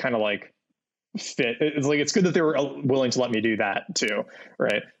so it kind of like fit. It's like, it's good that they were willing to let me do that too.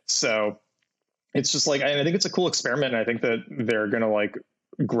 Right. So it's just like, I think it's a cool experiment. And I think that they're going to like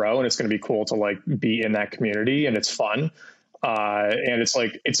grow, and it's going to be cool to like be in that community, and it's fun. And it's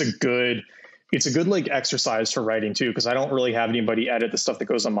like, it's a good like exercise for writing too, because I don't really have anybody edit the stuff that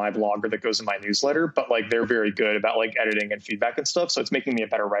goes on my blog or that goes in my newsletter, but like they're very good about like editing and feedback and stuff. So it's making me a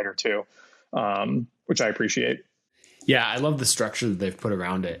better writer too, which I appreciate. Yeah, I love the structure that they've put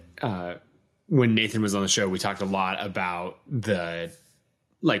around it. When Nathan was on the show, we talked a lot about the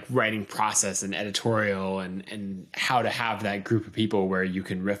like writing process and editorial and how to have that group of people where you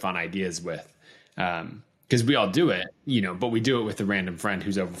can riff on ideas with. Because we all do it, but we do it with a random friend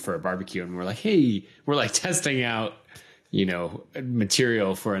who's over for a barbecue, and we're like, hey, we're like testing out,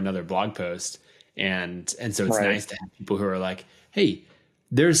 material for another blog post. And so it's nice to have people who are like, hey,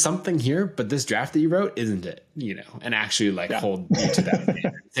 there's something here, but this draft that you wrote isn't it, and actually like hold you to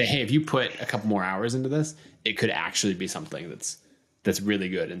that. Say, hey, if you put a couple more hours into this, it could actually be something that's really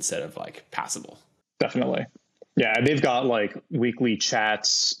good instead of like passable. Definitely. Yeah, they've got like weekly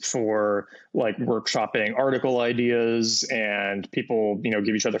chats for like workshopping article ideas, and people,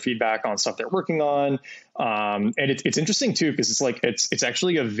 give each other feedback on stuff they're working on. And it's interesting too, because it's like it's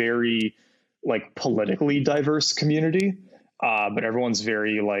actually a very like politically diverse community, but everyone's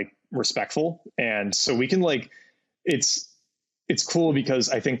very like respectful, and so we can like it's it's cool because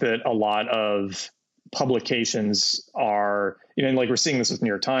I think that a lot of publications are, and like we're seeing this with New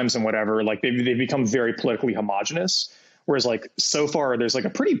York Times and whatever, like they've become very politically homogenous. Whereas like so far there's like a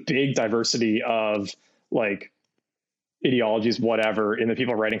pretty big diversity of like ideologies, whatever, in the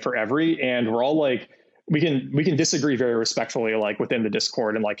people writing for Every, and we're all like, we can disagree very respectfully, like within the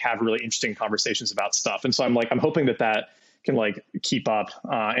Discord, and like have really interesting conversations about stuff. And so I'm hoping that can like keep up,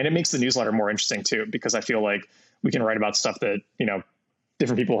 and it makes the newsletter more interesting too, because I feel like we can write about stuff that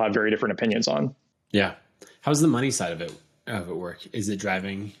different people have very different opinions on. Yeah. How's the money side of it work? Is it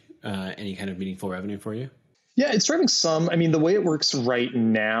driving any kind of meaningful revenue for you? Yeah, it's driving some. I mean, the way it works right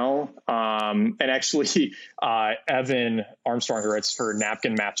now, and actually, Evan Armstrong, who writes for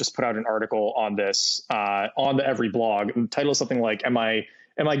Napkin Math, just put out an article on this on the Every blog. The title is something like "Am I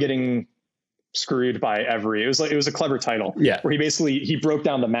getting screwed by Every?" It was a clever title. Yeah. Where he broke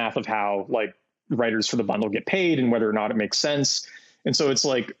down the math of how like writers for the bundle get paid and whether or not it makes sense. And so it's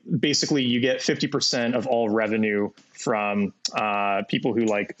like basically you get 50% of all revenue from people who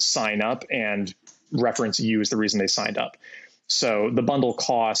like sign up and reference you as the reason they signed up. So the bundle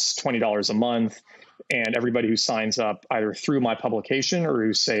costs $20 a month, and everybody who signs up either through my publication or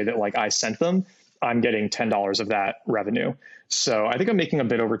who say that like I sent them, I'm getting $10 of that revenue. So I think I'm making a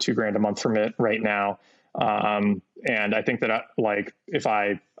bit over $2,000 a month from it right now. And I think that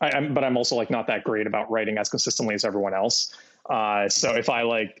but I'm also like not that great about writing as consistently as everyone else. So if I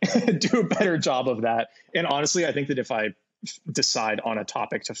like do a better job of that, and honestly, I think that if I decide on a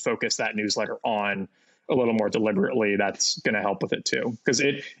topic to focus that newsletter on a little more deliberately, that's going to help with it too. Because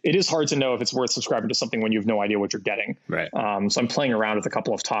it is hard to know if it's worth subscribing to something when you have no idea what you're getting. Right. So I'm playing around with a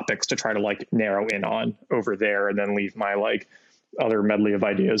couple of topics to try to like narrow in on over there, and then leave my like other medley of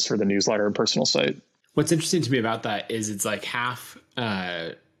ideas for the newsletter and personal site. What's interesting to me about that is it's like half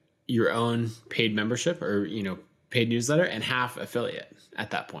your own paid membership or, paid newsletter and half affiliate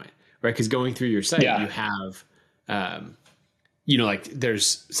at that point, right? Because going through your site, you have, like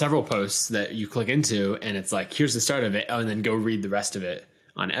there's several posts that you click into and it's like, here's the start of it. Oh, and then go read the rest of it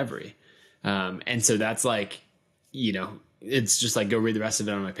on Every. And so that's like, it's just like, go read the rest of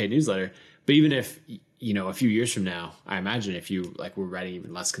it on my paid newsletter. But even if, a few years from now, I imagine if you like were writing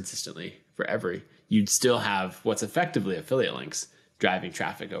even less consistently for Every, you'd still have what's effectively affiliate links driving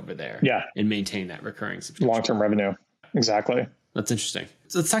traffic over there, and maintain that recurring subscription. Long-term revenue. Exactly. That's interesting.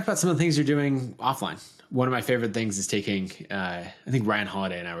 So let's talk about some of the things you're doing offline. One of my favorite things is taking, I think Ryan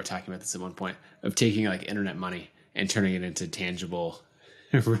Holiday and I were talking about this at one point, of taking like internet money and turning it into tangible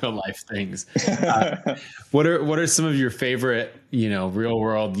real life things. What are some of your favorite, real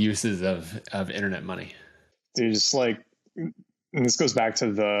world uses of internet money? Dude, just like, and this goes back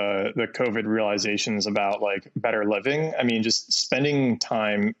to the COVID realizations about like better living. I mean, just spending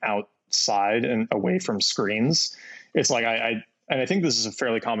time outside and away from screens. It's like, and I think this is a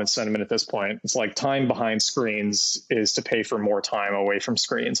fairly common sentiment at this point. It's like time behind screens is to pay for more time away from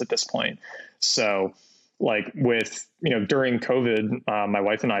screens at this point. So like with, during COVID, my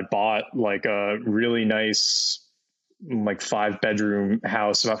wife and I bought like a really nice, like 5-bedroom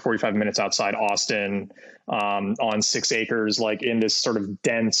house about 45 minutes outside Austin, on 6 acres, like in this sort of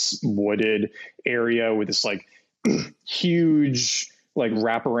dense wooded area with this like huge like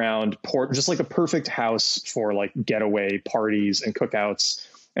wraparound port, just like a perfect house for like getaway parties and cookouts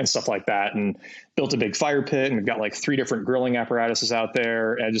and stuff like that. And built a big fire pit, and we've got like 3 different grilling apparatuses out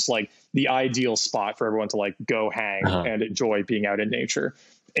there, and just like the ideal spot for everyone to like go hang and enjoy being out in nature.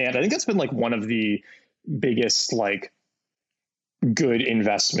 And I think that's been like one of the biggest like good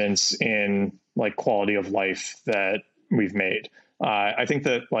investments in like quality of life that we've made. I think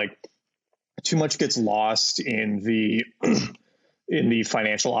that like too much gets lost in the in the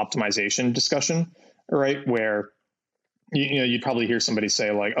financial optimization discussion, right? Where you'd probably hear somebody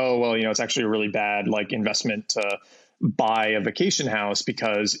say like, oh, well, it's actually a really bad like investment to buy a vacation house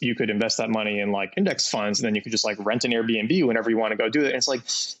because you could invest that money in like index funds, and then you could just like rent an Airbnb whenever you want to go do it. And it's like,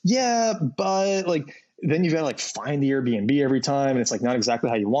 yeah, but like then you've got to like find the Airbnb every time, and it's like not exactly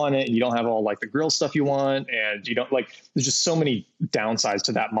how you want it, and you don't have all like the grill stuff you want, and you don't like, there's just so many downsides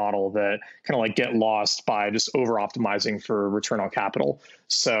to that model that kind of like get lost by just over optimizing for return on capital.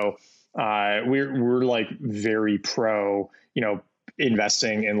 So we're like very pro,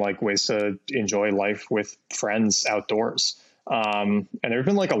 investing in like ways to enjoy life with friends outdoors. And there have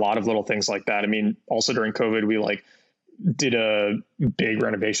been like a lot of little things like that. I mean, also during COVID, we like did a big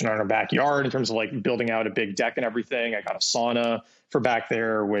renovation on our backyard in terms of like building out a big deck and everything. I got a sauna for back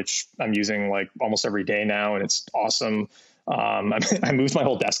there, which I'm using like almost every day now, and it's awesome. I moved my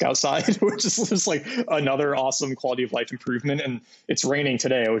whole desk outside, which is just like another awesome quality of life improvement. And it's raining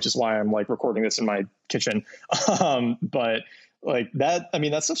today, which is why I'm like recording this in my kitchen. But like that, I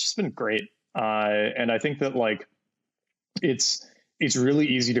mean, that stuff's just been great. And I think that like it's really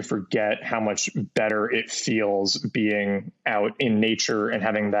easy to forget how much better it feels being out in nature and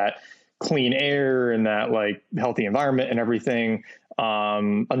having that clean air and that like healthy environment and everything,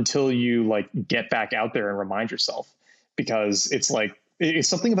 until you like get back out there and remind yourself, because it's like, it's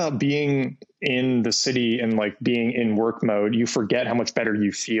something about being in the city and like being in work mode. You forget how much better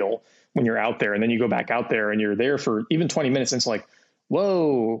you feel when you're out there, and then you go back out there and you're there for even 20 minutes. And it's like,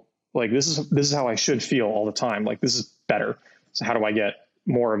 whoa, like this is how I should feel all the time. Like this is better. So how do I get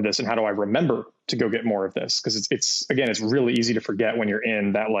more of this, and how do I remember to go get more of this? Because it's again, it's really easy to forget when you're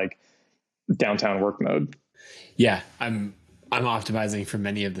in that like downtown work mode. Yeah, I'm optimizing for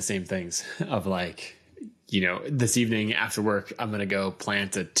many of the same things of like, you know, this evening after work, I'm going to go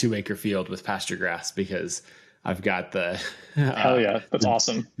plant a 2-acre field with pasture grass because I've got the hell yeah, that's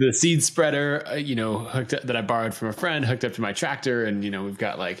awesome. The seed spreader, you know, hooked up, that I borrowed from a friend, hooked up to my tractor, and you know, we've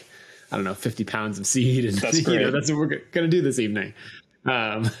got like, I don't know, 50 pounds of seed, and that's great. You know, that's what we're going to do this evening.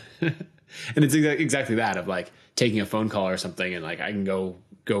 And it's exactly that of like taking a phone call or something, and like I can go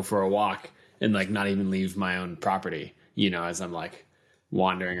for a walk and like not even leave my own property, you know, as I'm like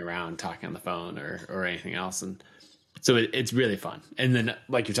wandering around talking on the phone or anything else. And so it's really fun. And then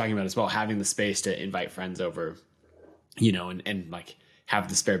like you're talking about as well, having the space to invite friends over, you know, and like have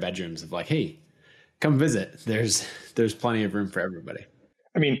the spare bedrooms of like, hey, come visit. There's plenty of room for everybody.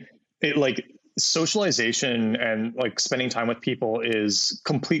 I mean, it like socialization and like spending time with people is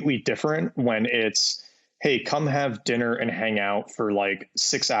completely different when it's, hey, come have dinner and hang out for like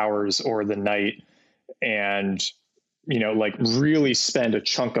 6 hours or the night, and you know, like really spend a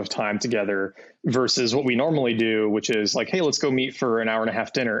chunk of time together, versus what we normally do, which is like, hey, let's go meet for an hour and a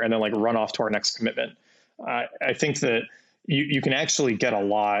half dinner and then like run off to our next commitment. I think that you can actually get a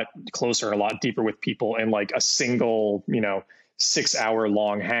lot closer and a lot deeper with people in like a single, you know, 6 hour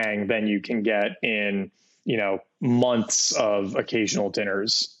long hang than you can get in, you know, months of occasional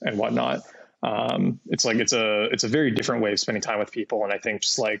dinners and whatnot. It's like, it's a very different way of spending time with people. And I think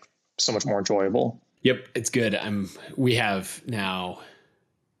just like so much more enjoyable. Yep. It's good. We have now,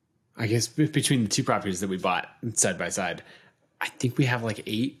 I guess between the two properties that we bought side by side, I think we have like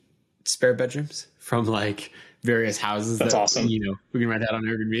 8 spare bedrooms from like various houses. That's awesome. You know, we can rent out on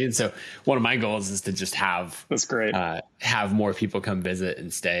Airbnb. And so one of my goals is to just that's great. Have more people come visit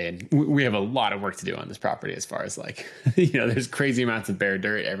and stay. And we have a lot of work to do on this property as far as like, you know, there's crazy amounts of bare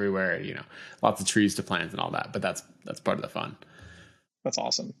dirt everywhere, you know, lots of trees to plant and all that, but that's part of the fun. That's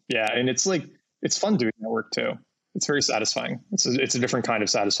awesome. Yeah. And it's like, it's fun doing that work too. It's very satisfying. It's a different kind of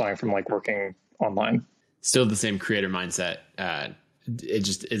satisfying from like working online. Still the same creator mindset. It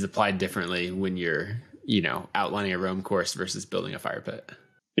just is applied differently when you're, you know, outlining a roam course versus building a fire pit.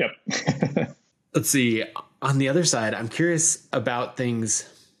 Yep. Let's see. On the other side, I'm curious about things.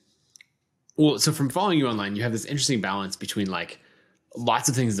 Well, so from following you online, you have this interesting balance between like lots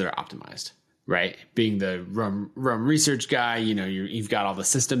of things that are optimized, right? Being the roam research guy, you know, you've got all the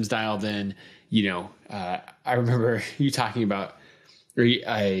systems dialed in, you know. I remember you talking about,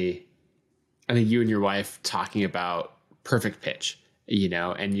 I think you and your wife talking about perfect pitch, you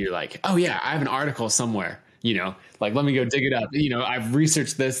know, and you're like, oh yeah, I have an article somewhere, you know, like, let me go dig it up. You know, I've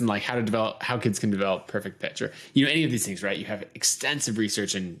researched this and like how kids can develop perfect pitch, or, you know, any of these things, right? You have extensive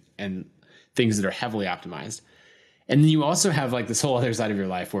research and things that are heavily optimized. And then you also have like this whole other side of your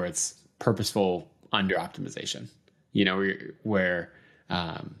life where it's purposeful under optimization, you know, where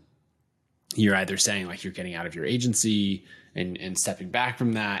you're either saying like you're getting out of your agency and stepping back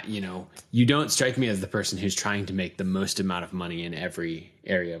from that. You know, you don't strike me as the person who's trying to make the most amount of money in every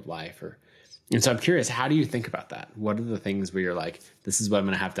area of life. And so I'm curious, how do you think about that? What are the things where you're like, this is what I'm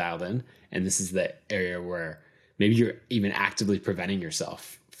going to have dialed in, and this is the area where maybe you're even actively preventing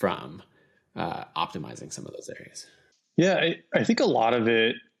yourself from optimizing some of those areas? Yeah, I think a lot of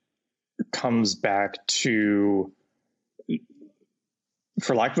it comes back to,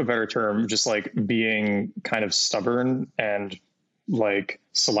 for lack of a better term, just like being kind of stubborn and like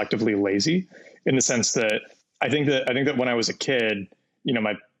selectively lazy, in the sense that I think that when I was a kid, you know,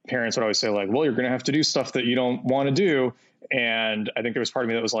 my parents would always say like, well, you're going to have to do stuff that you don't want to do. And I think there was part of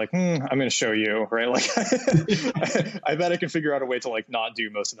me that was like, I'm going to show you, right? Like, I bet I can figure out a way to like not do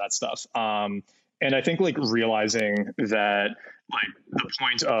most of that stuff. And I think like realizing that like the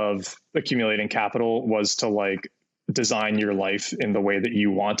point of accumulating capital was to like design your life in the way that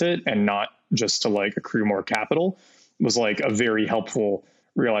you want it and not just to like accrue more capital was like a very helpful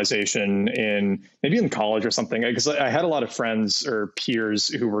realization in maybe in college or something. Because I had a lot of friends or peers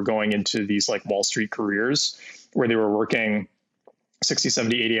who were going into these like Wall Street careers where they were working 60,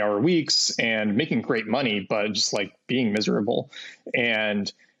 70, 80-hour weeks and making great money, but just like being miserable. And,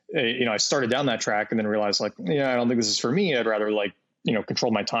 I started down that track and then realized like, yeah, I don't think this is for me. I'd rather like, control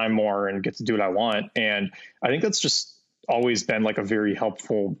my time more and get to do what I want. And I think that's just always been like a very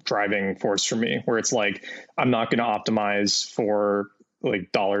helpful driving force for me, where it's like, I'm not going to optimize for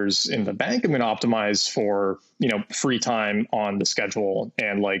like dollars in the bank. I'm going to optimize for, free time on the schedule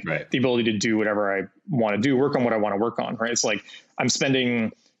and like the ability to do whatever I want to do, work on what I want to work on. Right. It's like I'm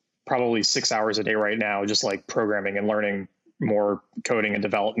spending probably 6 hours a day right now, just like programming and learning more coding and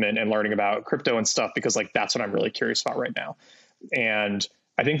development and learning about crypto and stuff, because like, that's what I'm really curious about right now. And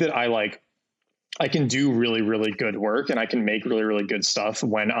I think that I can do really, really good work and I can make really, really good stuff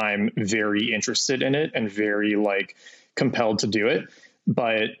when I'm very interested in it and very like compelled to do it.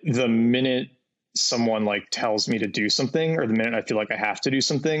 But the minute someone like tells me to do something, or the minute I feel like I have to do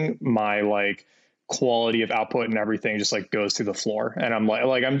something, my like quality of output and everything just like goes through the floor. And I'm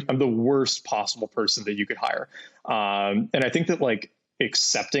like I'm the worst possible person that you could hire. And I think that like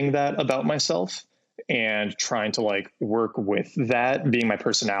accepting that about myself and trying to like work with that being my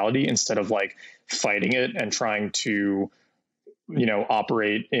personality instead of like fighting it and trying to,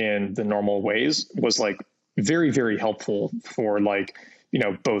 operate in the normal ways was like very, very helpful for like,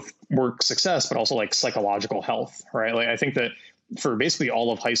 both work success, but also like psychological health, right? Like I think that for basically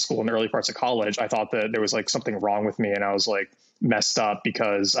all of high school and the early parts of college, I thought that there was like something wrong with me and I was like messed up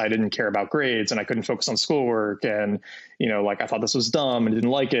because I didn't care about grades and I couldn't focus on schoolwork. And, like I thought this was dumb and didn't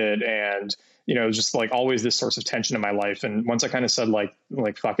like it. And, just like always this source of tension in my life. And once I kind of said like,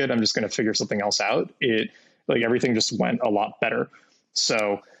 fuck it, I'm just going to figure something else out. It like everything just went a lot better.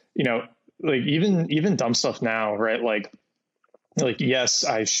 So, like even dumb stuff now, right? Like, yes,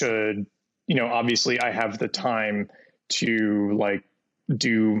 I should, obviously I have the time to like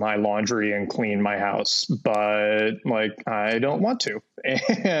do my laundry and clean my house, but like I don't want to.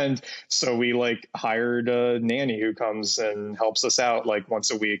 And so we like hired a nanny who comes and helps us out like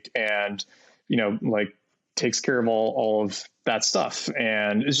once a week and, like takes care of all of that stuff.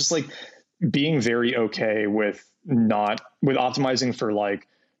 And it's just like being very okay with optimizing for like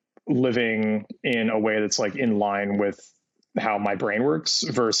living in a way that's like in line with how my brain works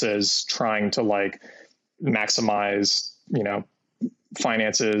versus trying to like maximize,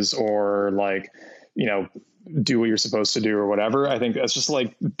 finances or like, do what you're supposed to do or whatever. I think that's just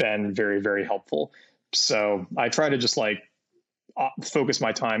like been very, very helpful. So I try to just like focus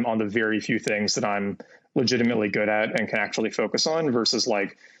my time on the very few things that I'm legitimately good at and can actually focus on versus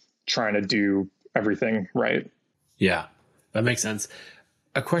like trying to do everything right. Yeah, that makes sense.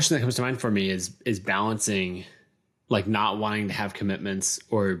 A question that comes to mind for me is balancing like not wanting to have commitments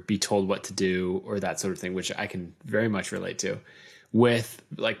or be told what to do or that sort of thing, which I can very much relate to, with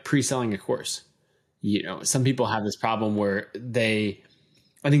like pre-selling a course. Some people have this problem where I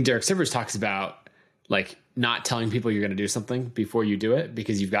think Derek Sivers talks about like not telling people you're going to do something before you do it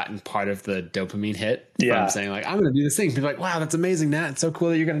because you've gotten part of the dopamine hit from saying like, I'm going to do this thing. People are like, wow, that's amazing, Nat. It's so cool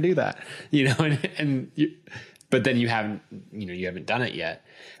that you're going to do that, but then you haven't done it yet.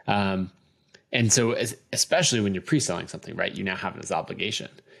 And so especially when you're pre-selling something, right, you now have this obligation.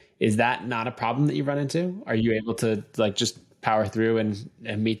 Is that not a problem that you run into? Are you able to like just power through and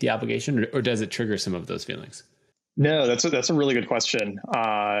meet the obligation, or does it trigger some of those feelings? No, that's a really good question.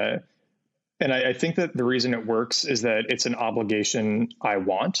 And I think that the reason it works is that it's an obligation I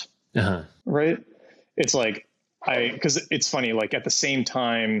want, right? It's like, because it's funny, like at the same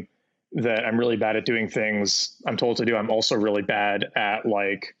time that I'm really bad at doing things I'm told to do, I'm also really bad at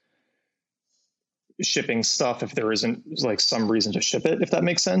like shipping stuff if there isn't like some reason to ship it, if that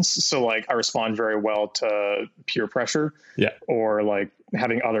makes sense. So like I respond very well to peer pressure or like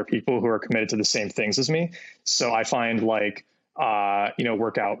having other people who are committed to the same things as me. So I find like,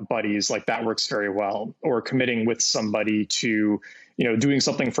 workout buddies, like that works very well, or committing with somebody to, doing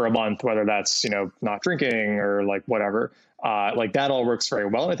something for a month, whether that's, not drinking or like whatever, like that all works very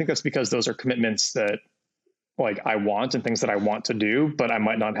well. And I think that's because those are commitments that like I want and things that I want to do, but I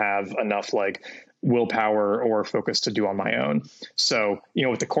might not have enough like willpower or focus to do on my own. So,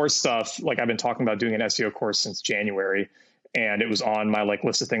 with the course stuff, like I've been talking about doing an SEO course since January, and it was on my like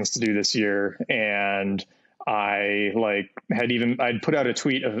list of things to do this year. And I like I'd put out a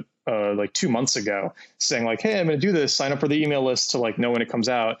tweet of like 2 months ago saying like, hey, I'm going to do this, sign up for the email list to like know when it comes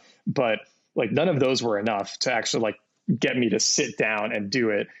out. But like none of those were enough to actually like get me to sit down and do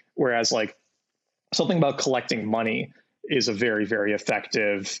it. Whereas like something about collecting money is a very, very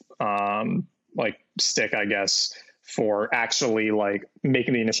effective, like stick, I guess, for actually like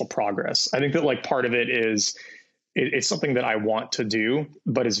making the initial progress. I think that like part of it is it's something that I want to do,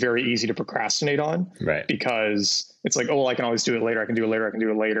 but it's very easy to procrastinate on, right? Because it's like, oh, well, I can always do it later. I can do it later. I can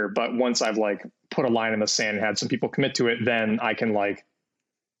do it later. But once I've like put a line in the sand and had some people commit to it, then I can like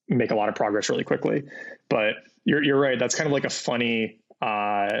make a lot of progress really quickly. But you're right. That's kind of like a funny,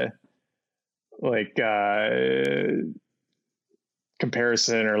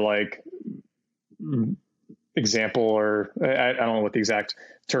 comparison or like example, or I don't know what the exact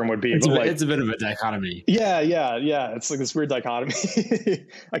term would be. It's a bit of a dichotomy. Yeah. It's like this weird dichotomy.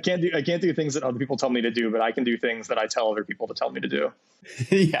 I can't do things that other people tell me to do, but I can do things that I tell other people to tell me to do.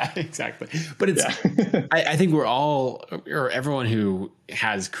 Yeah, exactly. But it's, I think we're all, or everyone who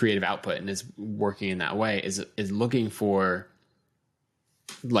has creative output and is working in that way is looking for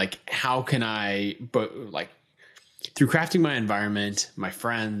like, how can I, but like through crafting my environment, my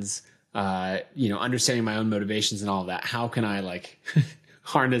friends, understanding my own motivations and all of that, how can I like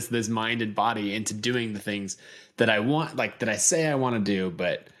harness this mind and body into doing the things that I want, like that I say I want to do,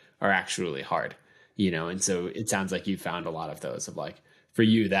 but are actually hard, And so it sounds like you found a lot of those of like, for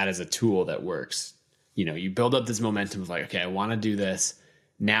you, that is a tool that works. You build up this momentum of like, okay, I want to do this.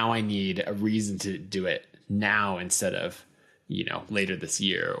 Now I need a reason to do it now instead of, later this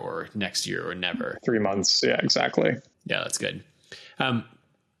year or next year or never. 3 months. Yeah, exactly. Yeah, that's good.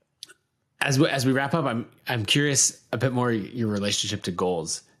 As we wrap up, I'm curious a bit more your relationship to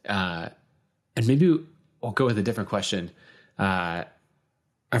goals, and maybe I'll go with a different question. Our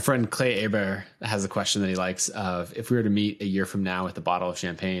friend Clay Aber has a question that he likes of, if we were to meet a year from now with a bottle of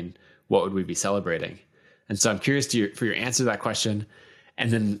champagne, what would we be celebrating? And so I'm curious for your answer to that question,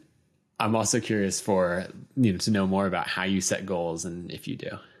 and then I'm also curious for to know more about how you set goals and if you do.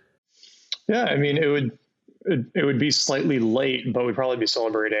 Yeah, I mean, it would be slightly late, but we'd probably be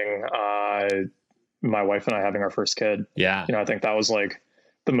celebrating my wife and I having our first kid. Yeah. I think that was like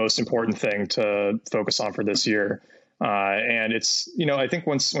the most important thing to focus on for this year. And it's, I think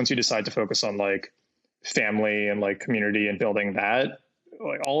once you decide to focus on like family and like community and building that,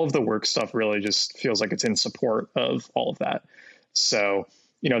 like all of the work stuff really just feels like it's in support of all of that. So,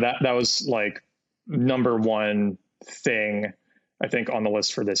 that was like number one thing I think on the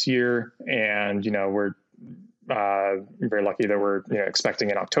list for this year. And, we're very lucky that we're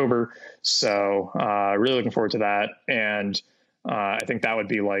expecting in October. So really looking forward to that. And I think that would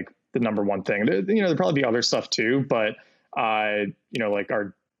be like the number one thing. There'd probably be other stuff too, but like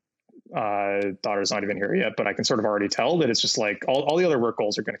our daughter's not even here yet, but I can sort of already tell that it's just like all the other work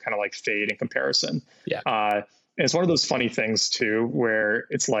goals are going to kind of like fade in comparison. Yeah. And it's one of those funny things too, where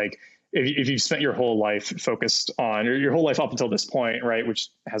it's like, if you've spent your whole life focused on, or your whole life up until this point, right, which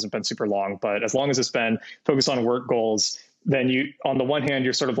hasn't been super long, but as long as it's been focused on work goals, then you, on the one hand,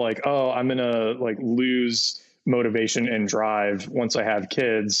 you're sort of like, oh, I'm going to like lose motivation and drive once I have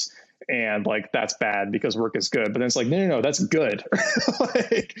kids. And like, that's bad because work is good. But then it's like, no, that's good.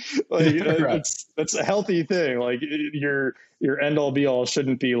 Right. That's a healthy thing. Like your end all be all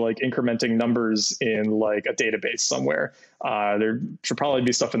shouldn't be like incrementing numbers in like a database somewhere. There should probably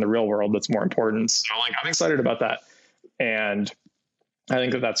be stuff in the real world that's more important. So like, I'm excited about that. And I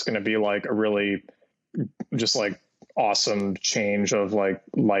think that that's going to be like a really just like awesome change of like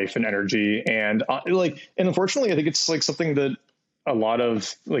life and energy. And and unfortunately, I think it's like something that a lot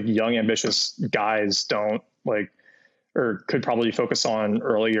of like young, ambitious guys don't like, or could probably focus on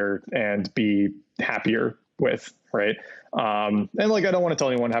earlier and be happier with. Right. And like, I don't want to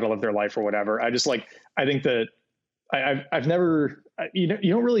tell anyone how to live their life or whatever. I just like, I think that I've never, you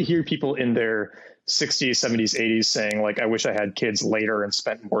don't really hear people in their 60s, 70s, 80s saying like, I wish I had kids later and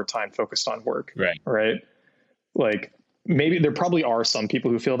spent more time focused on work. Right. Right. Like maybe there probably are some people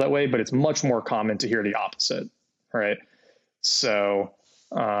who feel that way, but it's much more common to hear the opposite. Right. So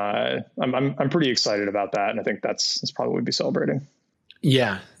I'm pretty excited about that. And I think that's probably what we'd be celebrating.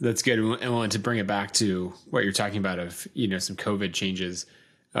 Yeah, that's good. And I wanted to bring it back to what you're talking about of, some COVID changes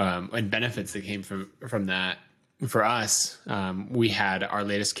and benefits that came from that. For us, we had our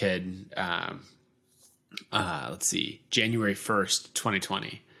latest kid, January 1st,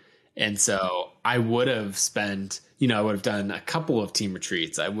 2020. And so I would have spent, I would have done a couple of team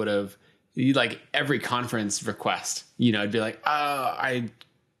retreats. I would have like every conference request, I'd be like, how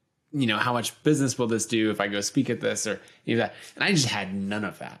much business will this do if I go speak at this or any of that? And I just had none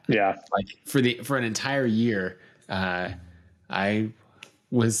of that. Yeah. Like for an entire year, I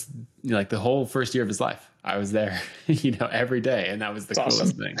was like the whole first year of his life, I was there, every day. And that was the It's coolest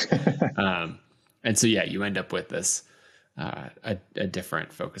awesome. thing. And so, yeah, you end up with this, a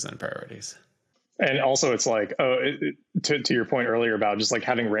different focus on priorities. And also it's like, to your point earlier about just like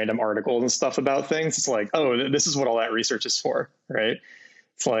having random articles and stuff about things. It's like, this is what all that research is for. Right.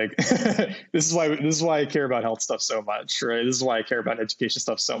 It's like, this is why I care about health stuff so much. Right. This is why I care about education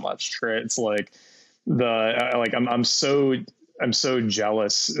stuff so much. Right. It's like I'm so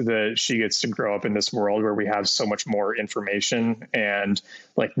jealous that she gets to grow up in this world where we have so much more information and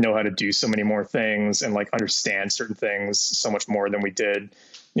like know how to do so many more things and like understand certain things so much more than we did,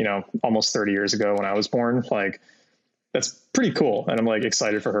 almost 30 years ago when I was born. Like, that's pretty cool. And I'm like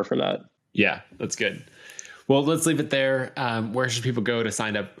excited for her for that. Yeah, that's good. Well, let's leave it there. Where should people go to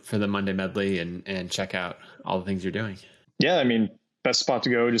sign up for the Monday Medley and check out all the things you're doing? Yeah. I mean, best spot to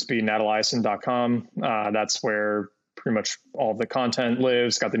go just be nataliason.com. That's where pretty much all the content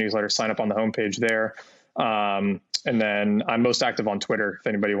lives. Got the newsletter, sign up on the homepage there. And then I'm most active on Twitter. If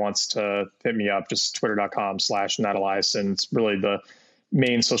anybody wants to hit me up, just twitter.com/nataliason. It's really the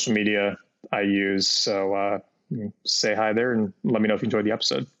main social media I use. So say hi there and let me know if you enjoyed the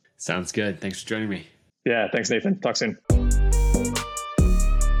episode. Sounds good. Thanks for joining me. Yeah. Thanks, Nathan. Talk soon.